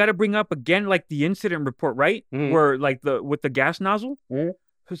 dude. I got to bring up again, like the incident report, right? Where like with the gas nozzle.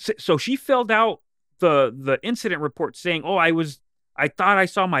 So she filled out the incident report saying, "Oh, I thought I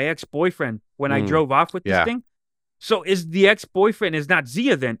saw my ex-boyfriend when I drove off with this thing." So is the ex-boyfriend is not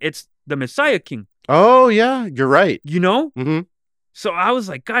Zia then? It's the Messiah King. Oh yeah, you're right. You know. So I was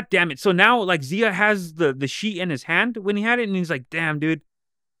like, God damn it. So now like Zia has the sheet in his hand when he had it, and he's like, damn, dude.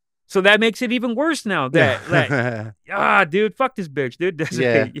 So that makes it even worse now. Dude, fuck this bitch, dude.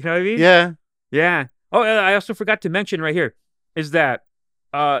 You know what I mean? Yeah. Oh, I also forgot to mention right here is that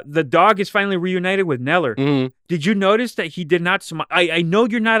the dog is finally reunited with Kneller. Did you notice that he did not smile? I know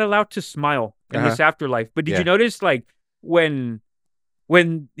you're not allowed to smile in this afterlife, but did you notice like when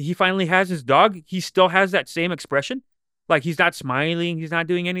he finally has his dog, he still has that same expression? Like he's not smiling, he's not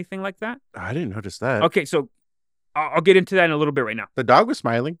doing anything like that? I didn't notice that. Okay, so I'll get into that in a little bit right now. The dog was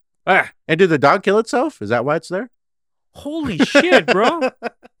smiling. And did the dog kill itself? Is that why it's there? Holy shit, bro.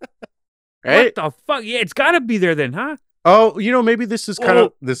 Right? What the fuck? Yeah, it's got to be there then, huh? Oh, maybe this is kind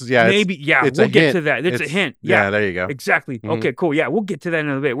of, maybe, we'll get to that. It's a hint. Yeah, there you go. Exactly. Okay, cool. Yeah, we'll get to that in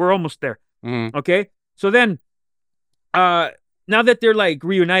a bit. We're almost there. Okay, so then, now that they're like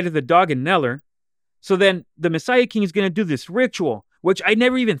reunited, the dog and Kneller, so then the Messiah King is going to do this ritual, which I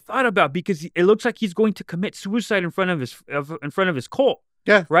never even thought about because it looks like he's going to commit suicide in front of his cult.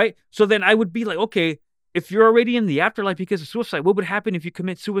 Yeah. Right? So then I would be like, okay, if you're already in the afterlife because of suicide, what would happen if you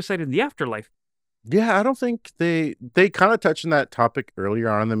commit suicide in the afterlife? Yeah, I don't think they kind of touched on that topic earlier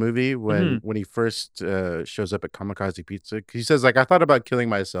on in the movie when he first shows up at Kamikaze Pizza. He says, like, I thought about killing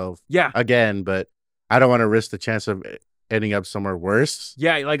myself again, but I don't want to risk the chance of ending up somewhere worse.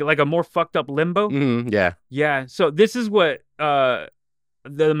 Yeah, like a more fucked up limbo. Yeah. Yeah. So this is what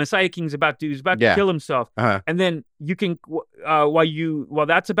the Messiah King's about to do. He's about to kill himself. And then you can while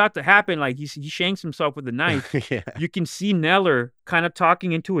that's about to happen, like he shanks himself with a knife. You can see Kneller kind of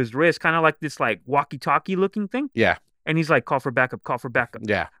talking into his wrist, kind of like this like walkie-talkie looking thing. Yeah. And he's like, call for backup.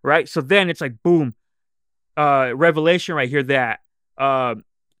 Yeah. Right. So then it's like boom, revelation right here that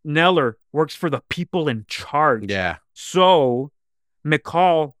Kneller works for the people in charge. Yeah. So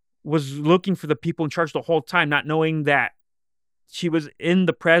McCall was looking for the people in charge the whole time, not knowing that she was in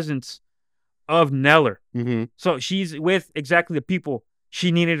the presence of Kneller. So she's with exactly the people she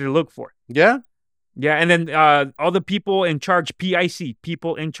needed to look for. Yeah. Yeah. And then all the people in charge, PIC,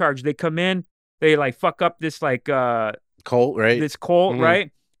 people in charge, they come in, they like fuck up this like cult, right? This cult,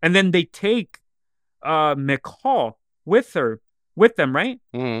 right? And then they take McCall with them, right?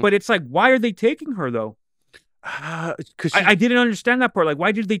 But it's like, why are they taking her though? I didn't understand that part. Like,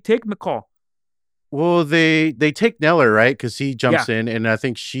 why did they take McCall? Well, they take Kneller, right? Because he jumps in, and I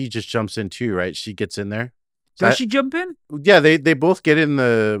think she just jumps in too, right? She gets in there. Does she jump in? Yeah, they both get in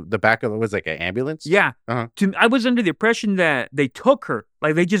the back of like an ambulance. Yeah. I was under the impression that they took her,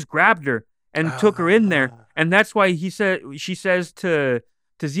 like they just grabbed her and took her in there, and that's why she says to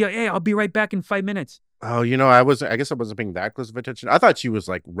Zia, "Hey, I'll be right back in 5 minutes." Oh, I guess I wasn't paying that close of attention. I thought she was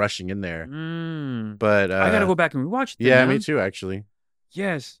like rushing in there. But I gotta go back and rewatch it. Yeah, me too, actually.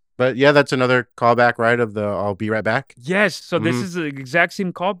 Yes. But yeah, that's another callback, right? Of the I'll be right back. Yes. So this is the exact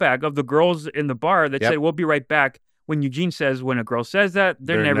same callback of the girls in the bar that said, we'll be right back. When Eugene says, when a girl says that,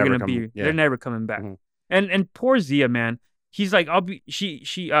 they're never going to be, they're never coming back. And poor Zia, man. He's like,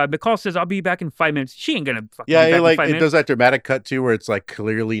 McCall says, I'll be back in 5 minutes. She ain't going to fucking be back in 5 minutes. It does that dramatic cut too, where it's like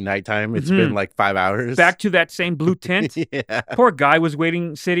clearly nighttime. It's been like 5 hours. Back to that same blue tint. Poor guy was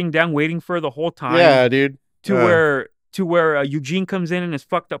sitting down, waiting for the whole time. Yeah, dude. To where Eugene comes in his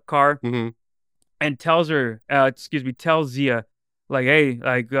fucked up car and tells Zia, like, hey,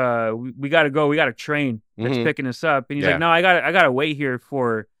 like, we got to go. We got a train that's picking us up. And he's like, no, I got to wait here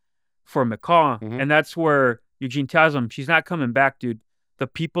for McCall. And that's where Eugene tells him, she's not coming back, dude. The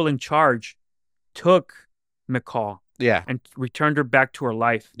people in charge took McCall. Yeah. And returned her back to her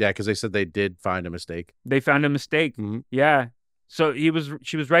life. Yeah, because they said they did find a mistake. They found a mistake. Yeah. So she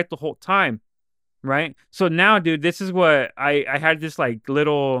was right the whole time. Right. So now, dude, this is what I had this like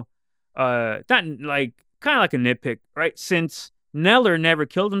little, not like kind of like a nitpick, right? Since Kneller never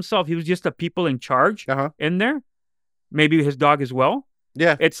killed himself, he was just the people in charge in there. Maybe his dog as well.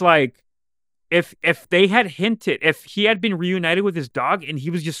 Yeah. It's like if they had hinted, if he had been reunited with his dog and he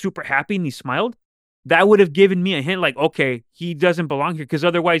was just super happy and he smiled, that would have given me a hint like, okay, he doesn't belong here, because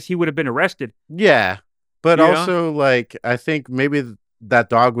otherwise he would have been arrested. Yeah. But You know? also, like, I think maybe that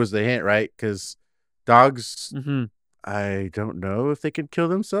dog was the hint, right? Because dogs, Mhm. I don't know if they can kill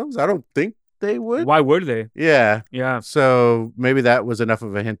themselves. I don't think they would. Why would they? Yeah. Yeah. So maybe that was enough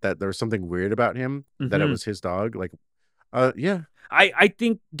of a hint that there was something weird about him, that it Mhm. was his dog. Like, yeah. I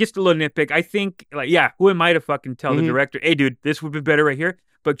think, just a little nitpick, I think, like, yeah, who am I to fucking tell the Mhm. director, hey, dude, this would be better right here?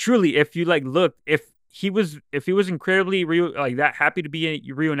 But truly, if you like look, if he was incredibly like that happy to be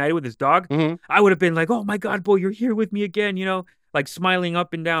reunited with his dog, Mhm. I would have been like, oh my god, boy, you're here with me again, you know, like smiling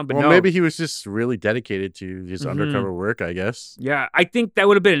up and down. But Well, no, maybe he was just really dedicated to his Mhm. undercover work, I guess. Yeah, I think that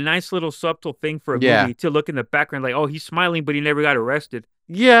would have been a nice little subtle thing for a Yeah. movie to look in the background, like, oh, he's smiling, but he never got arrested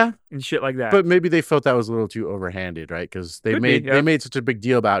Yeah. and shit like that. But maybe they felt that was a little too overhanded, right? Because they Could be, made yeah. they made such a big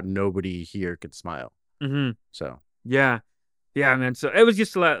deal about nobody here could smile. Hmm. So Yeah. Yeah, man. So it was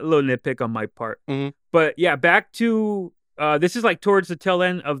just a little nitpick on my part. Mhm. But yeah, back to this is like towards the tail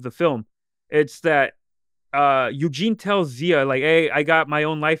end of the film. It's that Eugene tells Zia, like, hey, I got my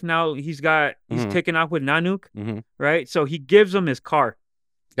own life now. He's Mhm. taken off with Nanook, Mhm. right? So he gives him his car.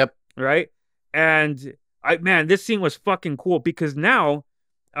 Yep. Right? And man, this scene was fucking cool because now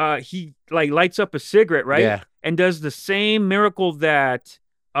he like lights up a cigarette, right? Yeah. And does the same miracle that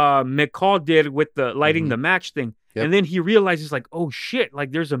McCall did with the lighting Mhm. the match thing. Yep. And then he realizes, like, oh shit,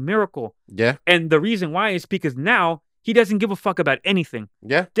 like there's a miracle. Yeah. And the reason why is because now he doesn't give a fuck about anything.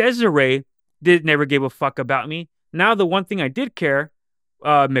 Yeah. Desiree never gave a fuck about me. Now the one thing I did care,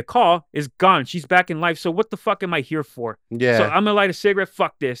 McCall, is gone. She's back in life. So what the fuck am I here for? Yeah. So I'm gonna light a cigarette.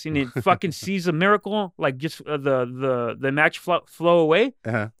 Fuck this. And it fucking sees a miracle, like just the match flow away.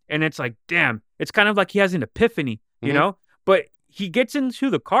 Uh-huh. And it's like, damn. It's kind of like he has an epiphany, you Mhm. know. But he gets into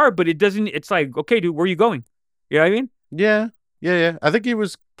the car, but it doesn't. It's like, okay, dude, where are you going? You know what I mean? Yeah. Yeah. Yeah. I think he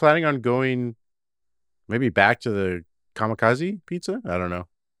was planning on going maybe back to the Kamikaze pizza. I don't know.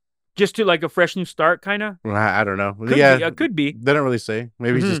 Just to like a fresh new start, kind of. I don't know. Could Yeah. be, could be. They don't really say.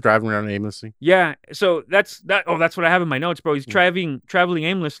 Maybe he's just driving around aimlessly. Yeah. So that's that. Oh, that's what I have in my notes, bro. He's traveling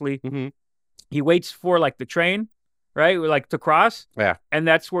aimlessly. Mm-hmm. He waits for like the train, right? Like to cross. Yeah. And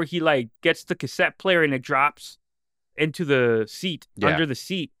that's where he like gets the cassette player and it drops into the seat, under the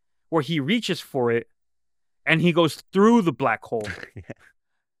seat, where he reaches for it and he goes through the black hole. Yeah.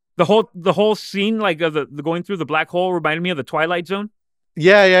 The whole scene, like of the going through the black hole, reminded me of the Twilight Zone.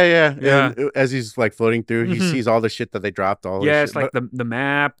 Yeah. Yeah. Yeah. And as he's like floating through, he Mhm. sees all the shit that they dropped. All Yeah, the it's shit. like the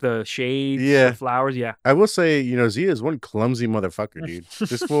map, the shades, Yeah. the flowers. Yeah, I will say, Zia is one clumsy motherfucker, dude.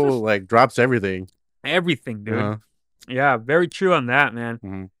 This fool like drops everything. everything, dude. Uh-huh. Yeah, very true on that, man.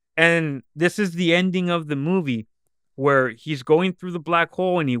 Mhm. And this is the ending of the movie where he's going through the black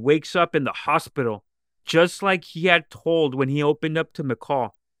hole and he wakes up in the hospital, just like he had told when he opened up to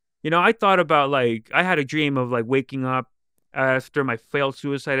McCall. You know, I thought about like, I had a dream of like waking up after my failed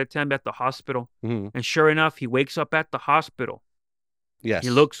suicide attempt at the hospital. Mhm. And sure enough, he wakes up at the hospital. Yes.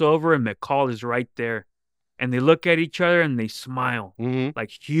 He looks over and McCall is right there. And they look at each other and they smile. Mhm. Like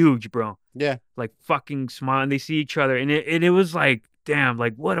huge, bro. Yeah. Like fucking smile. And they see each other. And it was like, damn,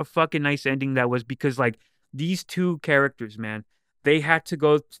 like what a fucking nice ending that was. Because like these two characters, man, they had to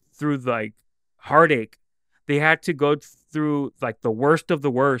go through like heartache. They had to go through like the worst of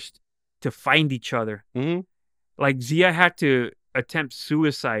the worst to find each other. Mhm. Like Zia had to attempt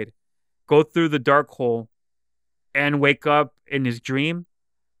suicide, go through the dark hole, and wake up in his dream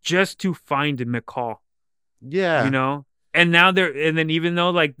just to find McCall. Yeah. You know? And now then even though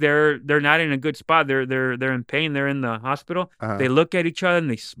like they're not in a good spot, they're in pain, they're in the hospital, Uh-huh. they look at each other and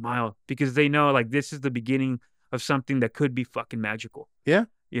they smile because they know like this is the beginning of something that could be fucking magical. Yeah.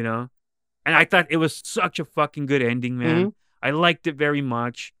 You know? And I thought it was such a fucking good ending, man. Mhm. I liked it very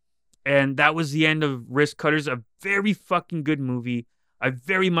much. And that was the end of Wristcutters, a very fucking good movie. I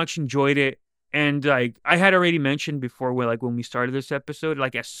very much enjoyed it. And like I had already mentioned before, when we started this episode,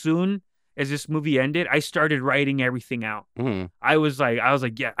 like as soon as this movie ended, I started writing everything out. Mhm. I was like,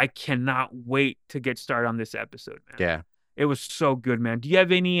 yeah, I cannot wait to get started on this episode, man. Yeah. It was so good, man. Do you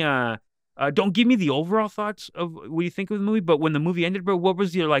have any don't give me the overall thoughts of what you think of the movie, but when the movie ended, bro, what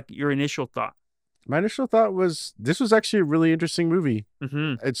was your initial thought? My initial thought was this was actually a really interesting movie.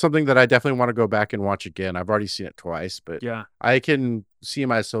 Mm-hmm. It's something that I definitely want to go back and watch again. I've already seen it twice, but Yeah. I can see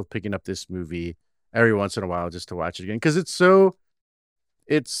myself picking up this movie every once in a while just to watch it again because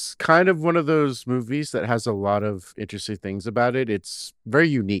it's kind of one of those movies that has a lot of interesting things about it. It's very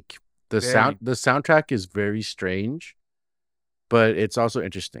unique. The Very. soundtrack is very strange, but it's also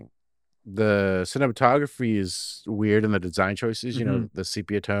interesting. The cinematography is weird and the design choices, Mhm. the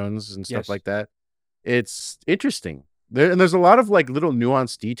sepia tones and stuff Yes. like that. It's interesting. There's a lot of like little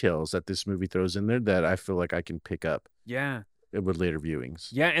nuanced details that this movie throws in there that I feel like I can pick up Yeah. with later viewings.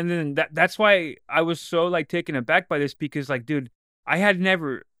 Yeah, and then that's why I was so like taken aback by this because like, dude, I had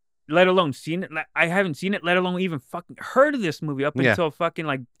never, let alone seen it. Like, I haven't seen it, let alone even fucking heard of this movie up Yeah. until fucking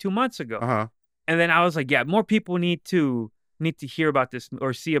like 2 months ago. Uh-huh. And then I was like, yeah, more people need to hear about this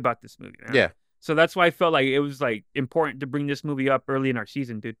or see about this movie. Yeah. So that's why I felt like it was like important to bring this movie up early in our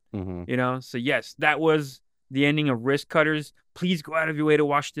season, dude. Mm-hmm. So yes, that was the ending of Wristcutters. Please go out of your way to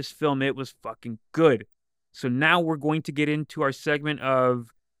watch this film. It was fucking good. So now we're going to get into our segment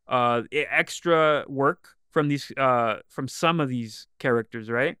of extra work from these from some of these characters,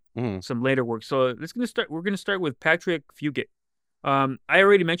 right? Mm-hmm. Some later work. So we're gonna start with Patrick Fugit. I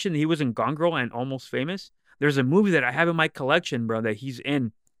already mentioned that he was in Gone Girl and Almost Famous. There's a movie that I have in my collection, bro, that he's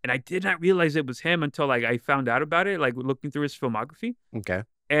in. And I did not realize it was him until like I found out about it, like looking through his filmography. Okay.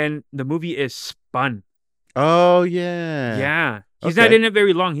 And the movie is Spun. Oh yeah. Yeah. He's not in it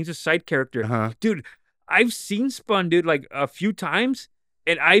very long. He's a side character. Uh-huh. Dude, I've seen Spun, dude, like a few times.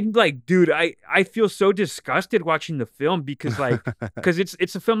 And I'm like, dude, I feel so disgusted watching the film because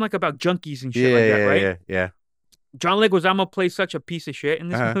it's a film like about junkies and shit like that, right? Yeah. John Leguizamo plays such a piece of shit in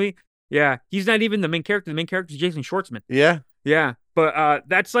this Uh-huh. movie. Yeah. He's not even the main character. The main character is Jason Schwartzman. Yeah. Yeah. But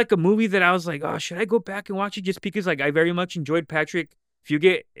that's like a movie that I was like, oh, should I go back and watch it just because like I very much enjoyed Patrick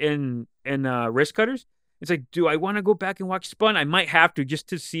Fugit in Wristcutters. It's like, do I want to go back and watch Spun? I might have to just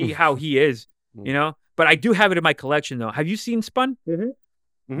to see how he is, But I do have it in my collection though. Have you seen Spun?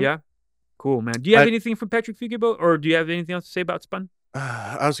 Mm-hmm. Yeah. Cool, man. Do you have anything from Patrick Fugit, or do you have anything else to say about Spun?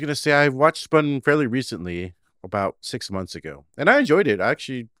 I was gonna say I watched Spun fairly recently, about 6 months ago, and I enjoyed it. I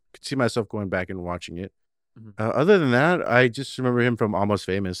actually could see myself going back and watching it. Other than that, I just remember him from Almost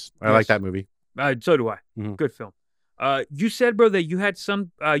Famous. I like that movie. So do I. Mhm. Good film. You said, bro, that you had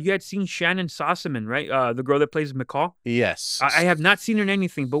seen Shannyn Sossamon, right? The girl that plays McCall. Yes. I have not seen her in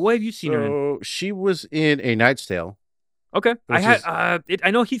anything, but what have you seen her in? So she was in A Knight's Tale. Okay,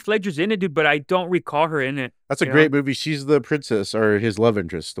 I know Heath Ledger's in it, dude, but I don't recall her in it. That's a great movie. She's the princess or his love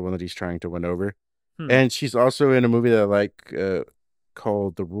interest, the one that he's trying to win over. And she's also in a movie that I like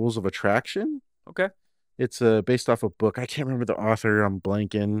called The Rules of Attraction. Okay. It's based off a book. I can't remember the author. I'm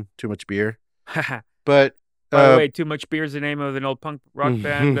blanking. Too Much Beer. But by the way, Too Much Beer is the name of an old punk rock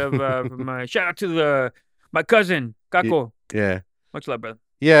band of shout out to my cousin Kako. Yeah. Much love, brother.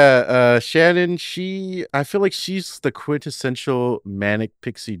 Yeah, Shannyn, I feel like she's the quintessential manic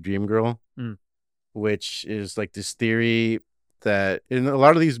pixie dream girl, which is like this theory that in a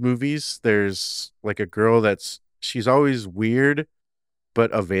lot of these movies, there's like a girl she's always weird,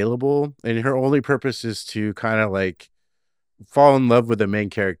 but available. And her only purpose is to kind of like fall in love with the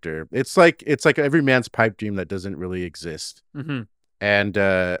main character. It's like every man's pipe dream that doesn't really exist.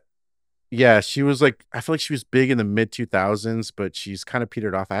 And, yeah, she was like, I feel like she was big in the mid 2000s, but she's kind of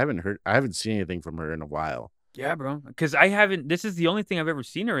petered off. I haven't seen anything from her in a while. Yeah, bro. Because this is the only thing I've ever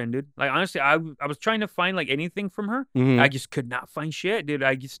seen her in, dude. Like, honestly, I was trying to find like anything from her. I just could not find shit, dude.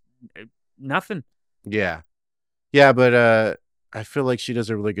 Nothing. Yeah. Yeah, but I feel like she does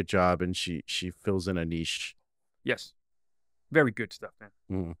a really good job and she fills in a niche. Yes. Very good stuff,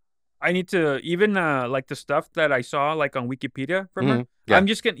 man. I need to, even like the stuff that I saw like on Wikipedia from her. Yeah. I'm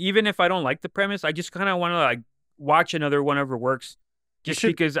just gonna, even if I don't like the premise, I just kind of want to like watch another one of her works, just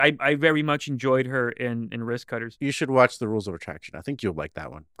because I very much enjoyed her in Wristcutters. You should watch The Rules of Attraction. I think you'll like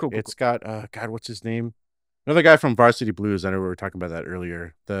that one. Cool. It's got God, what's his name? Another guy from Varsity Blues. I know we were talking about that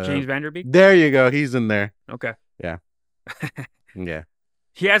earlier. James Vanderbeek. There you go. He's in there. Okay. Yeah. Yeah.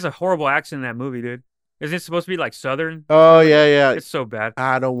 He has a horrible accent in that movie, dude. Isn't it supposed to be like Southern? Oh, yeah. It's so bad.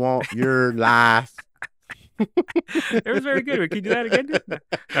 I don't want your life. It was very good. Can you do that again, dude? No,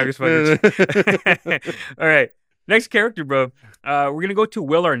 I'm just fucking. All right. Next character, bro. We're going to go to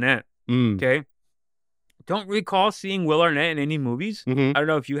Will Arnett. Okay. Don't recall seeing Will Arnett in any movies. I don't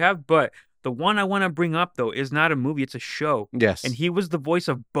know if you have, but the one I want to bring up, though, is not a movie. It's a show. Yes. And he was the voice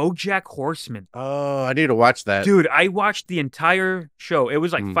of BoJack Horseman. Oh, I need to watch that. Dude, I watched the entire show. It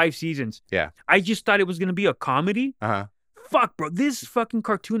was like 5 seasons. Yeah. I just thought it was going to be a comedy. Fuck, bro. This fucking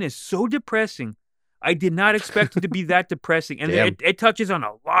cartoon is so depressing. I did not expect it to be that depressing. And it touches on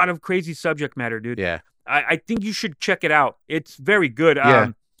a lot of crazy subject matter, dude. Yeah. I think you should check it out. It's very good. Yeah.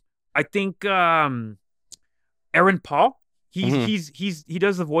 I think Aaron Paul, he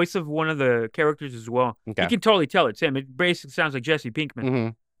does the voice of one of the characters as well. Okay. You can totally tell it's him. It basically sounds like Jesse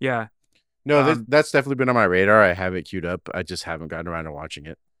Pinkman. Yeah. No, that's definitely been on my radar. I have it queued up. I just haven't gotten around to watching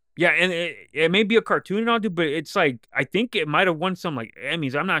it. Yeah, and it may be a cartoon and all, dude, but it's like I think it might have won some like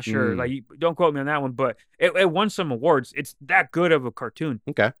Emmys. I'm not sure. Like, don't quote me on that one, but it won some awards. It's that good of a cartoon.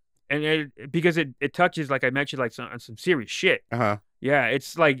 Okay. And because it touches, like I mentioned, like some serious shit. Yeah,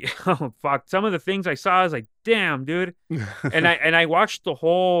 it's like, oh fuck. Some of the things I saw, I was like, damn, dude. and I watched the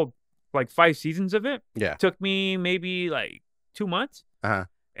whole like 5 seasons of it. Yeah. Took me maybe like 2 months.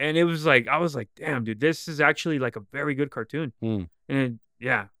 And it was like, I was like, damn, dude, this is actually like a very good cartoon. And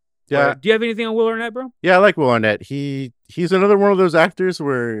yeah. Yeah. Do you have anything on Will Arnett, bro? Yeah, I like Will Arnett. He's another one of those actors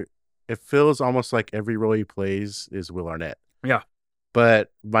where it feels almost like every role he plays is Will Arnett. Yeah.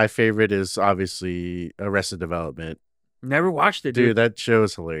 But my favorite is obviously Arrested Development. Never watched it, dude. That show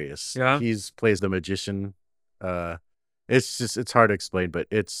is hilarious. Yeah. Plays the magician. It's hard to explain, but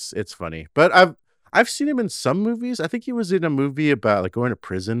it's funny. But I've seen him in some movies. I think he was in a movie about like going to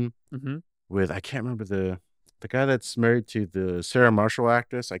prison with, I can't remember the guy that's married to the Sarah Marshall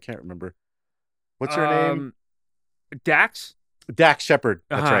actress. I can't remember. What's her name? Dax Shepard.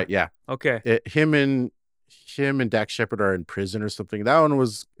 That's right. Yeah. Okay. Him and Dax Shepard are in prison or something. That one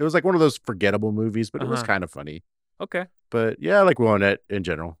was like one of those forgettable movies, but it was kind of funny. Okay. But yeah, I like Will Arnett in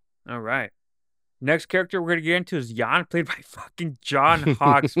general. All right. Next character we're gonna get into is Jan, played by fucking John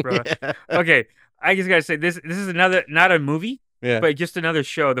Hawkes, bro. Yeah. Okay. I just gotta say this is another, not a movie, but just another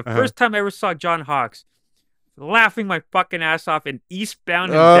show. The first time I ever saw John Hawkes, laughing my fucking ass off in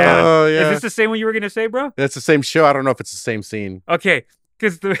Eastbound and Down. Oh, yeah. Is this the same one you were gonna say, bro? That's the same show. I don't know if it's the same scene. Okay,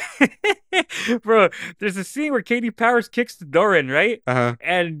 because bro, there's a scene where Katie Powers kicks the door in, right?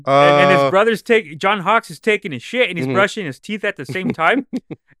 And his brother's John Hawkes is taking his shit and he's brushing his teeth at the same time,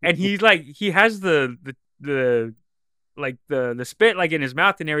 and he's like, he has the spit like in his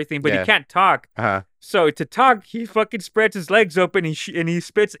mouth and everything, but he can't talk. So to talk, he fucking spreads his legs open and he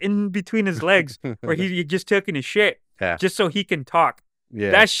spits in between his legs where he just taking his shit just so he can talk.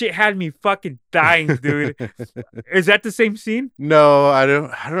 Yeah. That shit had me fucking dying, dude. Is that the same scene? No, I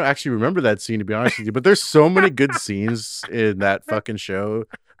don't actually remember that scene, to be honest with you. But there's so many good scenes in that fucking show.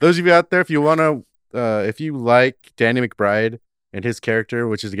 Those of you out there, if you want to, if you like Danny McBride and his character,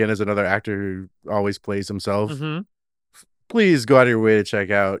 which is another actor who always plays himself, please go out of your way to check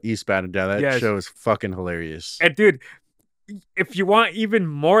out Eastbound and Down. That show is fucking hilarious. And dude, if you want even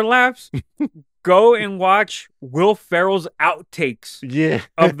more laughs, go and watch Will Ferrell's outtakes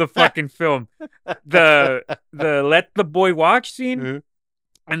of the fucking film. The let the boy watch scene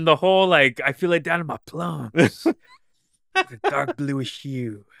and the whole like, I feel it down in my plums. The dark bluish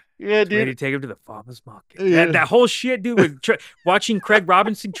hue. Yeah, dude. Ready to take him to the farmer's market. Yeah. That whole shit, dude, with watching Craig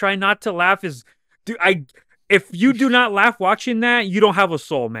Robinson try not to laugh is, dude, if you do not laugh watching that, you don't have a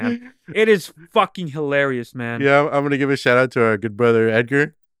soul, man. It is fucking hilarious, man. Yeah, I'm going to give a shout out to our good brother,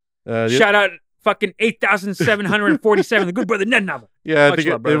 Edgar. Shout out fucking 8,747, the good brother, Ned Nava. Yeah, I think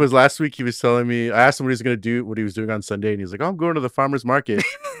it was last week he was telling me, I asked him what he was going to do, what he was doing on Sunday, and he's like, oh, I'm going to the farmer's market.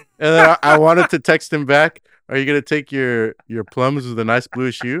 And then I wanted to text him back, are you going to take your plums with a nice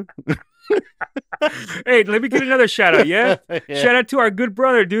bluish hue? Hey, let me get another shout out, yeah? Shout out to our good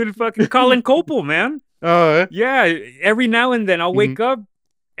brother, dude, fucking Colin Copel, man. Oh, yeah. Every now and then I'll wake up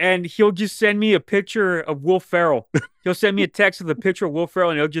and he'll just send me a picture of Will Ferrell. He'll send me a text with a picture of Will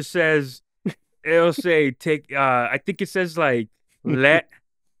Ferrell and it'll say, I think it says like, let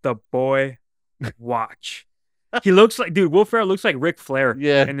the boy watch. He looks like, dude, Will Ferrell looks like Ric Flair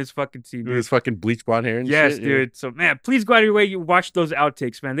in this fucking scene. With his fucking bleach blonde hair and yes, shit. Dude. So, man, please go out of your way. You watch those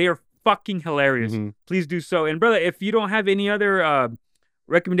outtakes, man. They are fucking hilarious. Please do so. And, brother, if you don't have any other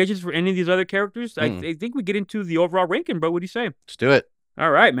recommendations for any of these other characters, I think we get into the overall ranking, bro. What do you say? Let's do it.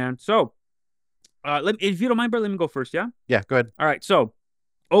 All right, man. So, if you don't mind, bro, let me go first, yeah? Yeah, go ahead. All right, so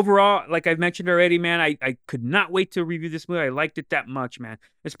overall, like I've mentioned already, man, I could not wait to review this movie. I liked it that much, man.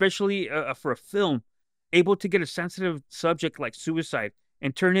 Especially for a film, able to get a sensitive subject like suicide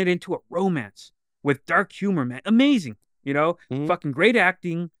and turn it into a romance with dark humor, man. Amazing, you know? Fucking great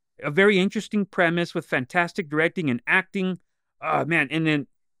acting, a very interesting premise with fantastic directing and acting. Man, and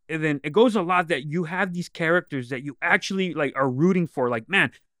then it goes a lot that you have these characters that you actually like are rooting for. Like,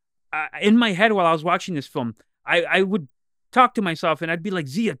 man, in my head while I was watching this film, I would talk to myself and I'd be like,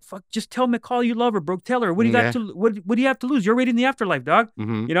 Zia, fuck, just tell McCall you love her, bro. Tell her. What do you got to what do you have to lose? You're already in the afterlife, dog.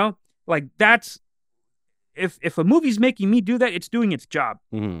 You know, like that's if a movie's making me do that, it's doing its job.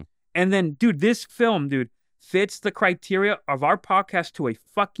 And then, dude, this film, dude, fits the criteria of our podcast to a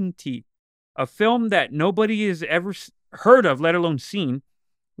fucking T. A film that nobody has ever heard of, let alone seen,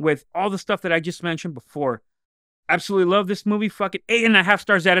 with all the stuff that I just mentioned before. Absolutely love this movie. Fucking 8.5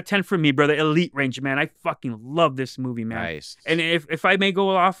 stars out of 10 for me, brother. Elite range, man. I fucking love this movie, man. Nice. And if I may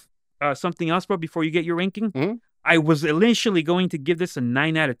go off something else, bro, before you get your ranking, I was initially going to give this a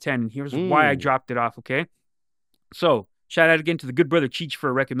 9 out of 10, and here's why I dropped it off, okay? So, shout out again to the good brother Cheech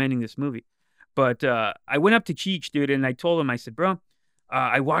for recommending this movie. But I went up to Cheech, dude, and I told him, I said, bro,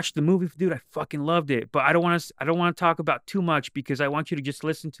 I watched the movie, dude. I fucking loved it, but I don't want to talk about too much because I want you to just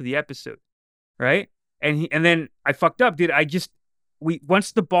listen to the episode, right? And then I fucked up, dude.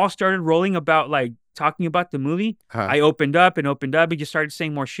 Once the ball started rolling about like talking about the movie, I opened up. He just started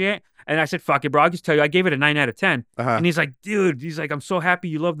saying more shit, and I said, "Fuck it, bro. I'll just tell you, I gave it a 9 out of 10." And he's like, "Dude," he's like, "I'm so happy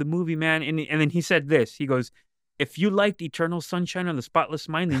you love the movie, man." And then he said this. He goes, "If you liked Eternal Sunshine of the Spotless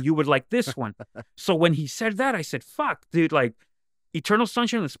Mind, then you would like this one." So when he said that, I said, "Fuck, dude, like." Eternal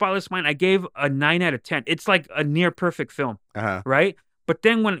Sunshine of the Spotless Mind, I gave a 9 out of 10. It's like a near perfect film, right? But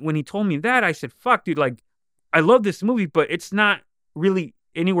then when he told me that, I said, fuck, dude, like, I love this movie, but it's not really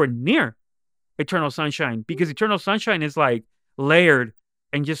anywhere near Eternal Sunshine because Eternal Sunshine is like layered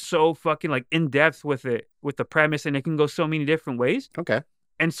and just so fucking like in depth with the premise, and it can go so many different ways. Okay.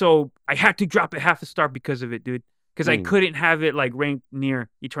 And so I had to drop it half a star because of it, dude, because I couldn't have it like ranked near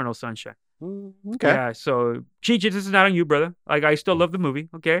Eternal Sunshine. Okay. Yeah, so Cheech, this is not on you, brother. Like, I still love the movie,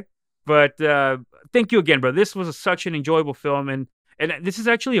 okay? But thank you again, brother. This was such an enjoyable film, and this is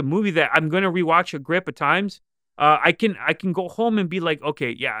actually a movie that I'm gonna rewatch a grip of times. I can go home and be like,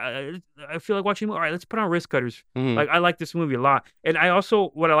 okay, yeah, I feel like watching a movie. All right, let's put on Wristcutters. Like, I like this movie a lot, and I also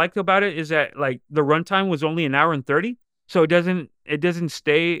what I liked about it is that like the runtime was only an hour and 30, so it doesn't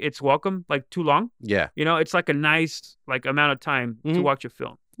stay its welcome like too long. Yeah, you know, it's like a nice like amount of time to watch a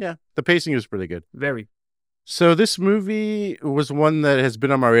film. Yeah, the pacing is pretty good. Very. So this movie was one that has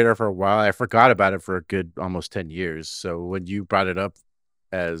been on my radar for a while. I forgot about it for a good almost 10 years. So when you brought it up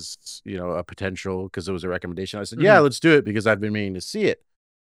as, you know, a potential, because it was a recommendation, I said, yeah, let's do it because I've been meaning to see it.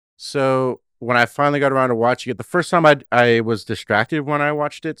 So when I finally got around to watching it, the first time I was distracted when I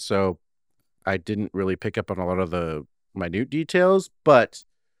watched it. So I didn't really pick up on a lot of the minute details, but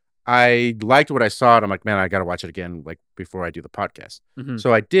I liked what I saw, and I'm like, man, I got to watch it again, like before I do the podcast.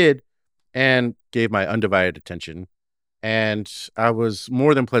 So I did, and gave my undivided attention, and I was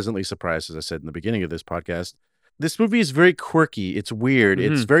more than pleasantly surprised, as I said in the beginning of this podcast. This movie is very quirky. It's weird.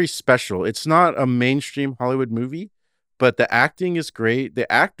 It's very special. It's not a mainstream Hollywood movie, but the acting is great. The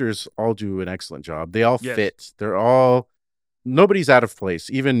actors all do an excellent job. They all fit. Nobody's out of place.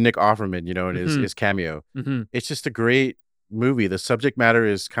 Even Nick Offerman, you know, in his cameo. It's just a great movie. The subject matter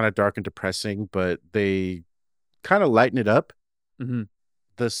is kind of dark and depressing, but they kind of lighten it up.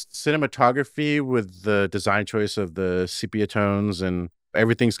 The cinematography with the design choice of the sepia tones and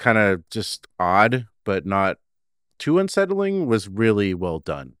everything's kind of just odd, but not too unsettling, was really well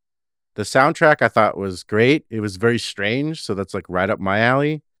done. The soundtrack I thought was great. It was very strange, so that's like right up my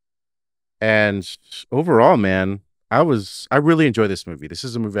alley. And overall, man, I really enjoy this movie. This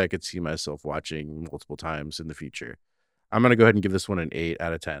is a movie I could see myself watching multiple times in the future. I'm going to go ahead and give this one an 8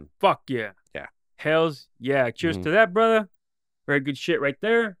 out of 10. Fuck yeah. Yeah. Hells yeah. Cheers to that, brother. Very good shit right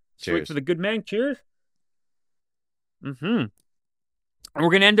there. Cheers. Sweet for the good man. Cheers. And we're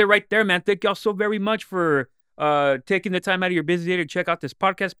going to end it right there, man. Thank y'all so very much for taking the time out of your busy day to check out this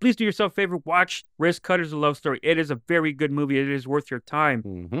podcast. Please do yourself a favor. Watch Wristcutters, A Love Story. It is a very good movie. It is worth your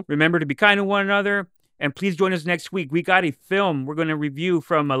time. Remember to be kind to one another. And please join us next week. We got a film we're going to review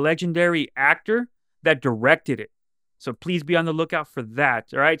from a legendary actor that directed it. So please be on the lookout for that.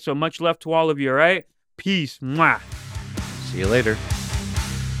 All right. So much love to all of you. All right. Peace. Mwah. See you later.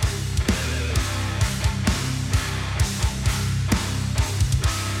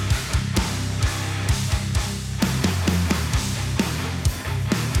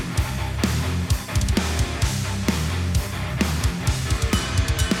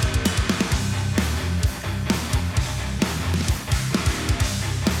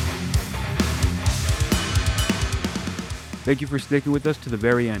 Thank you for sticking with us to the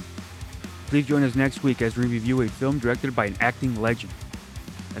very end. Please join us next week as we review a film directed by an acting legend.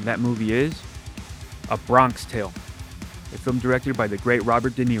 And that movie is A Bronx Tale, a film directed by the great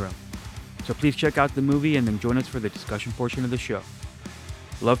Robert De Niro. So please check out the movie and then join us for the discussion portion of the show.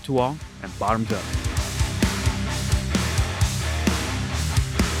 Love to all, and bottoms up.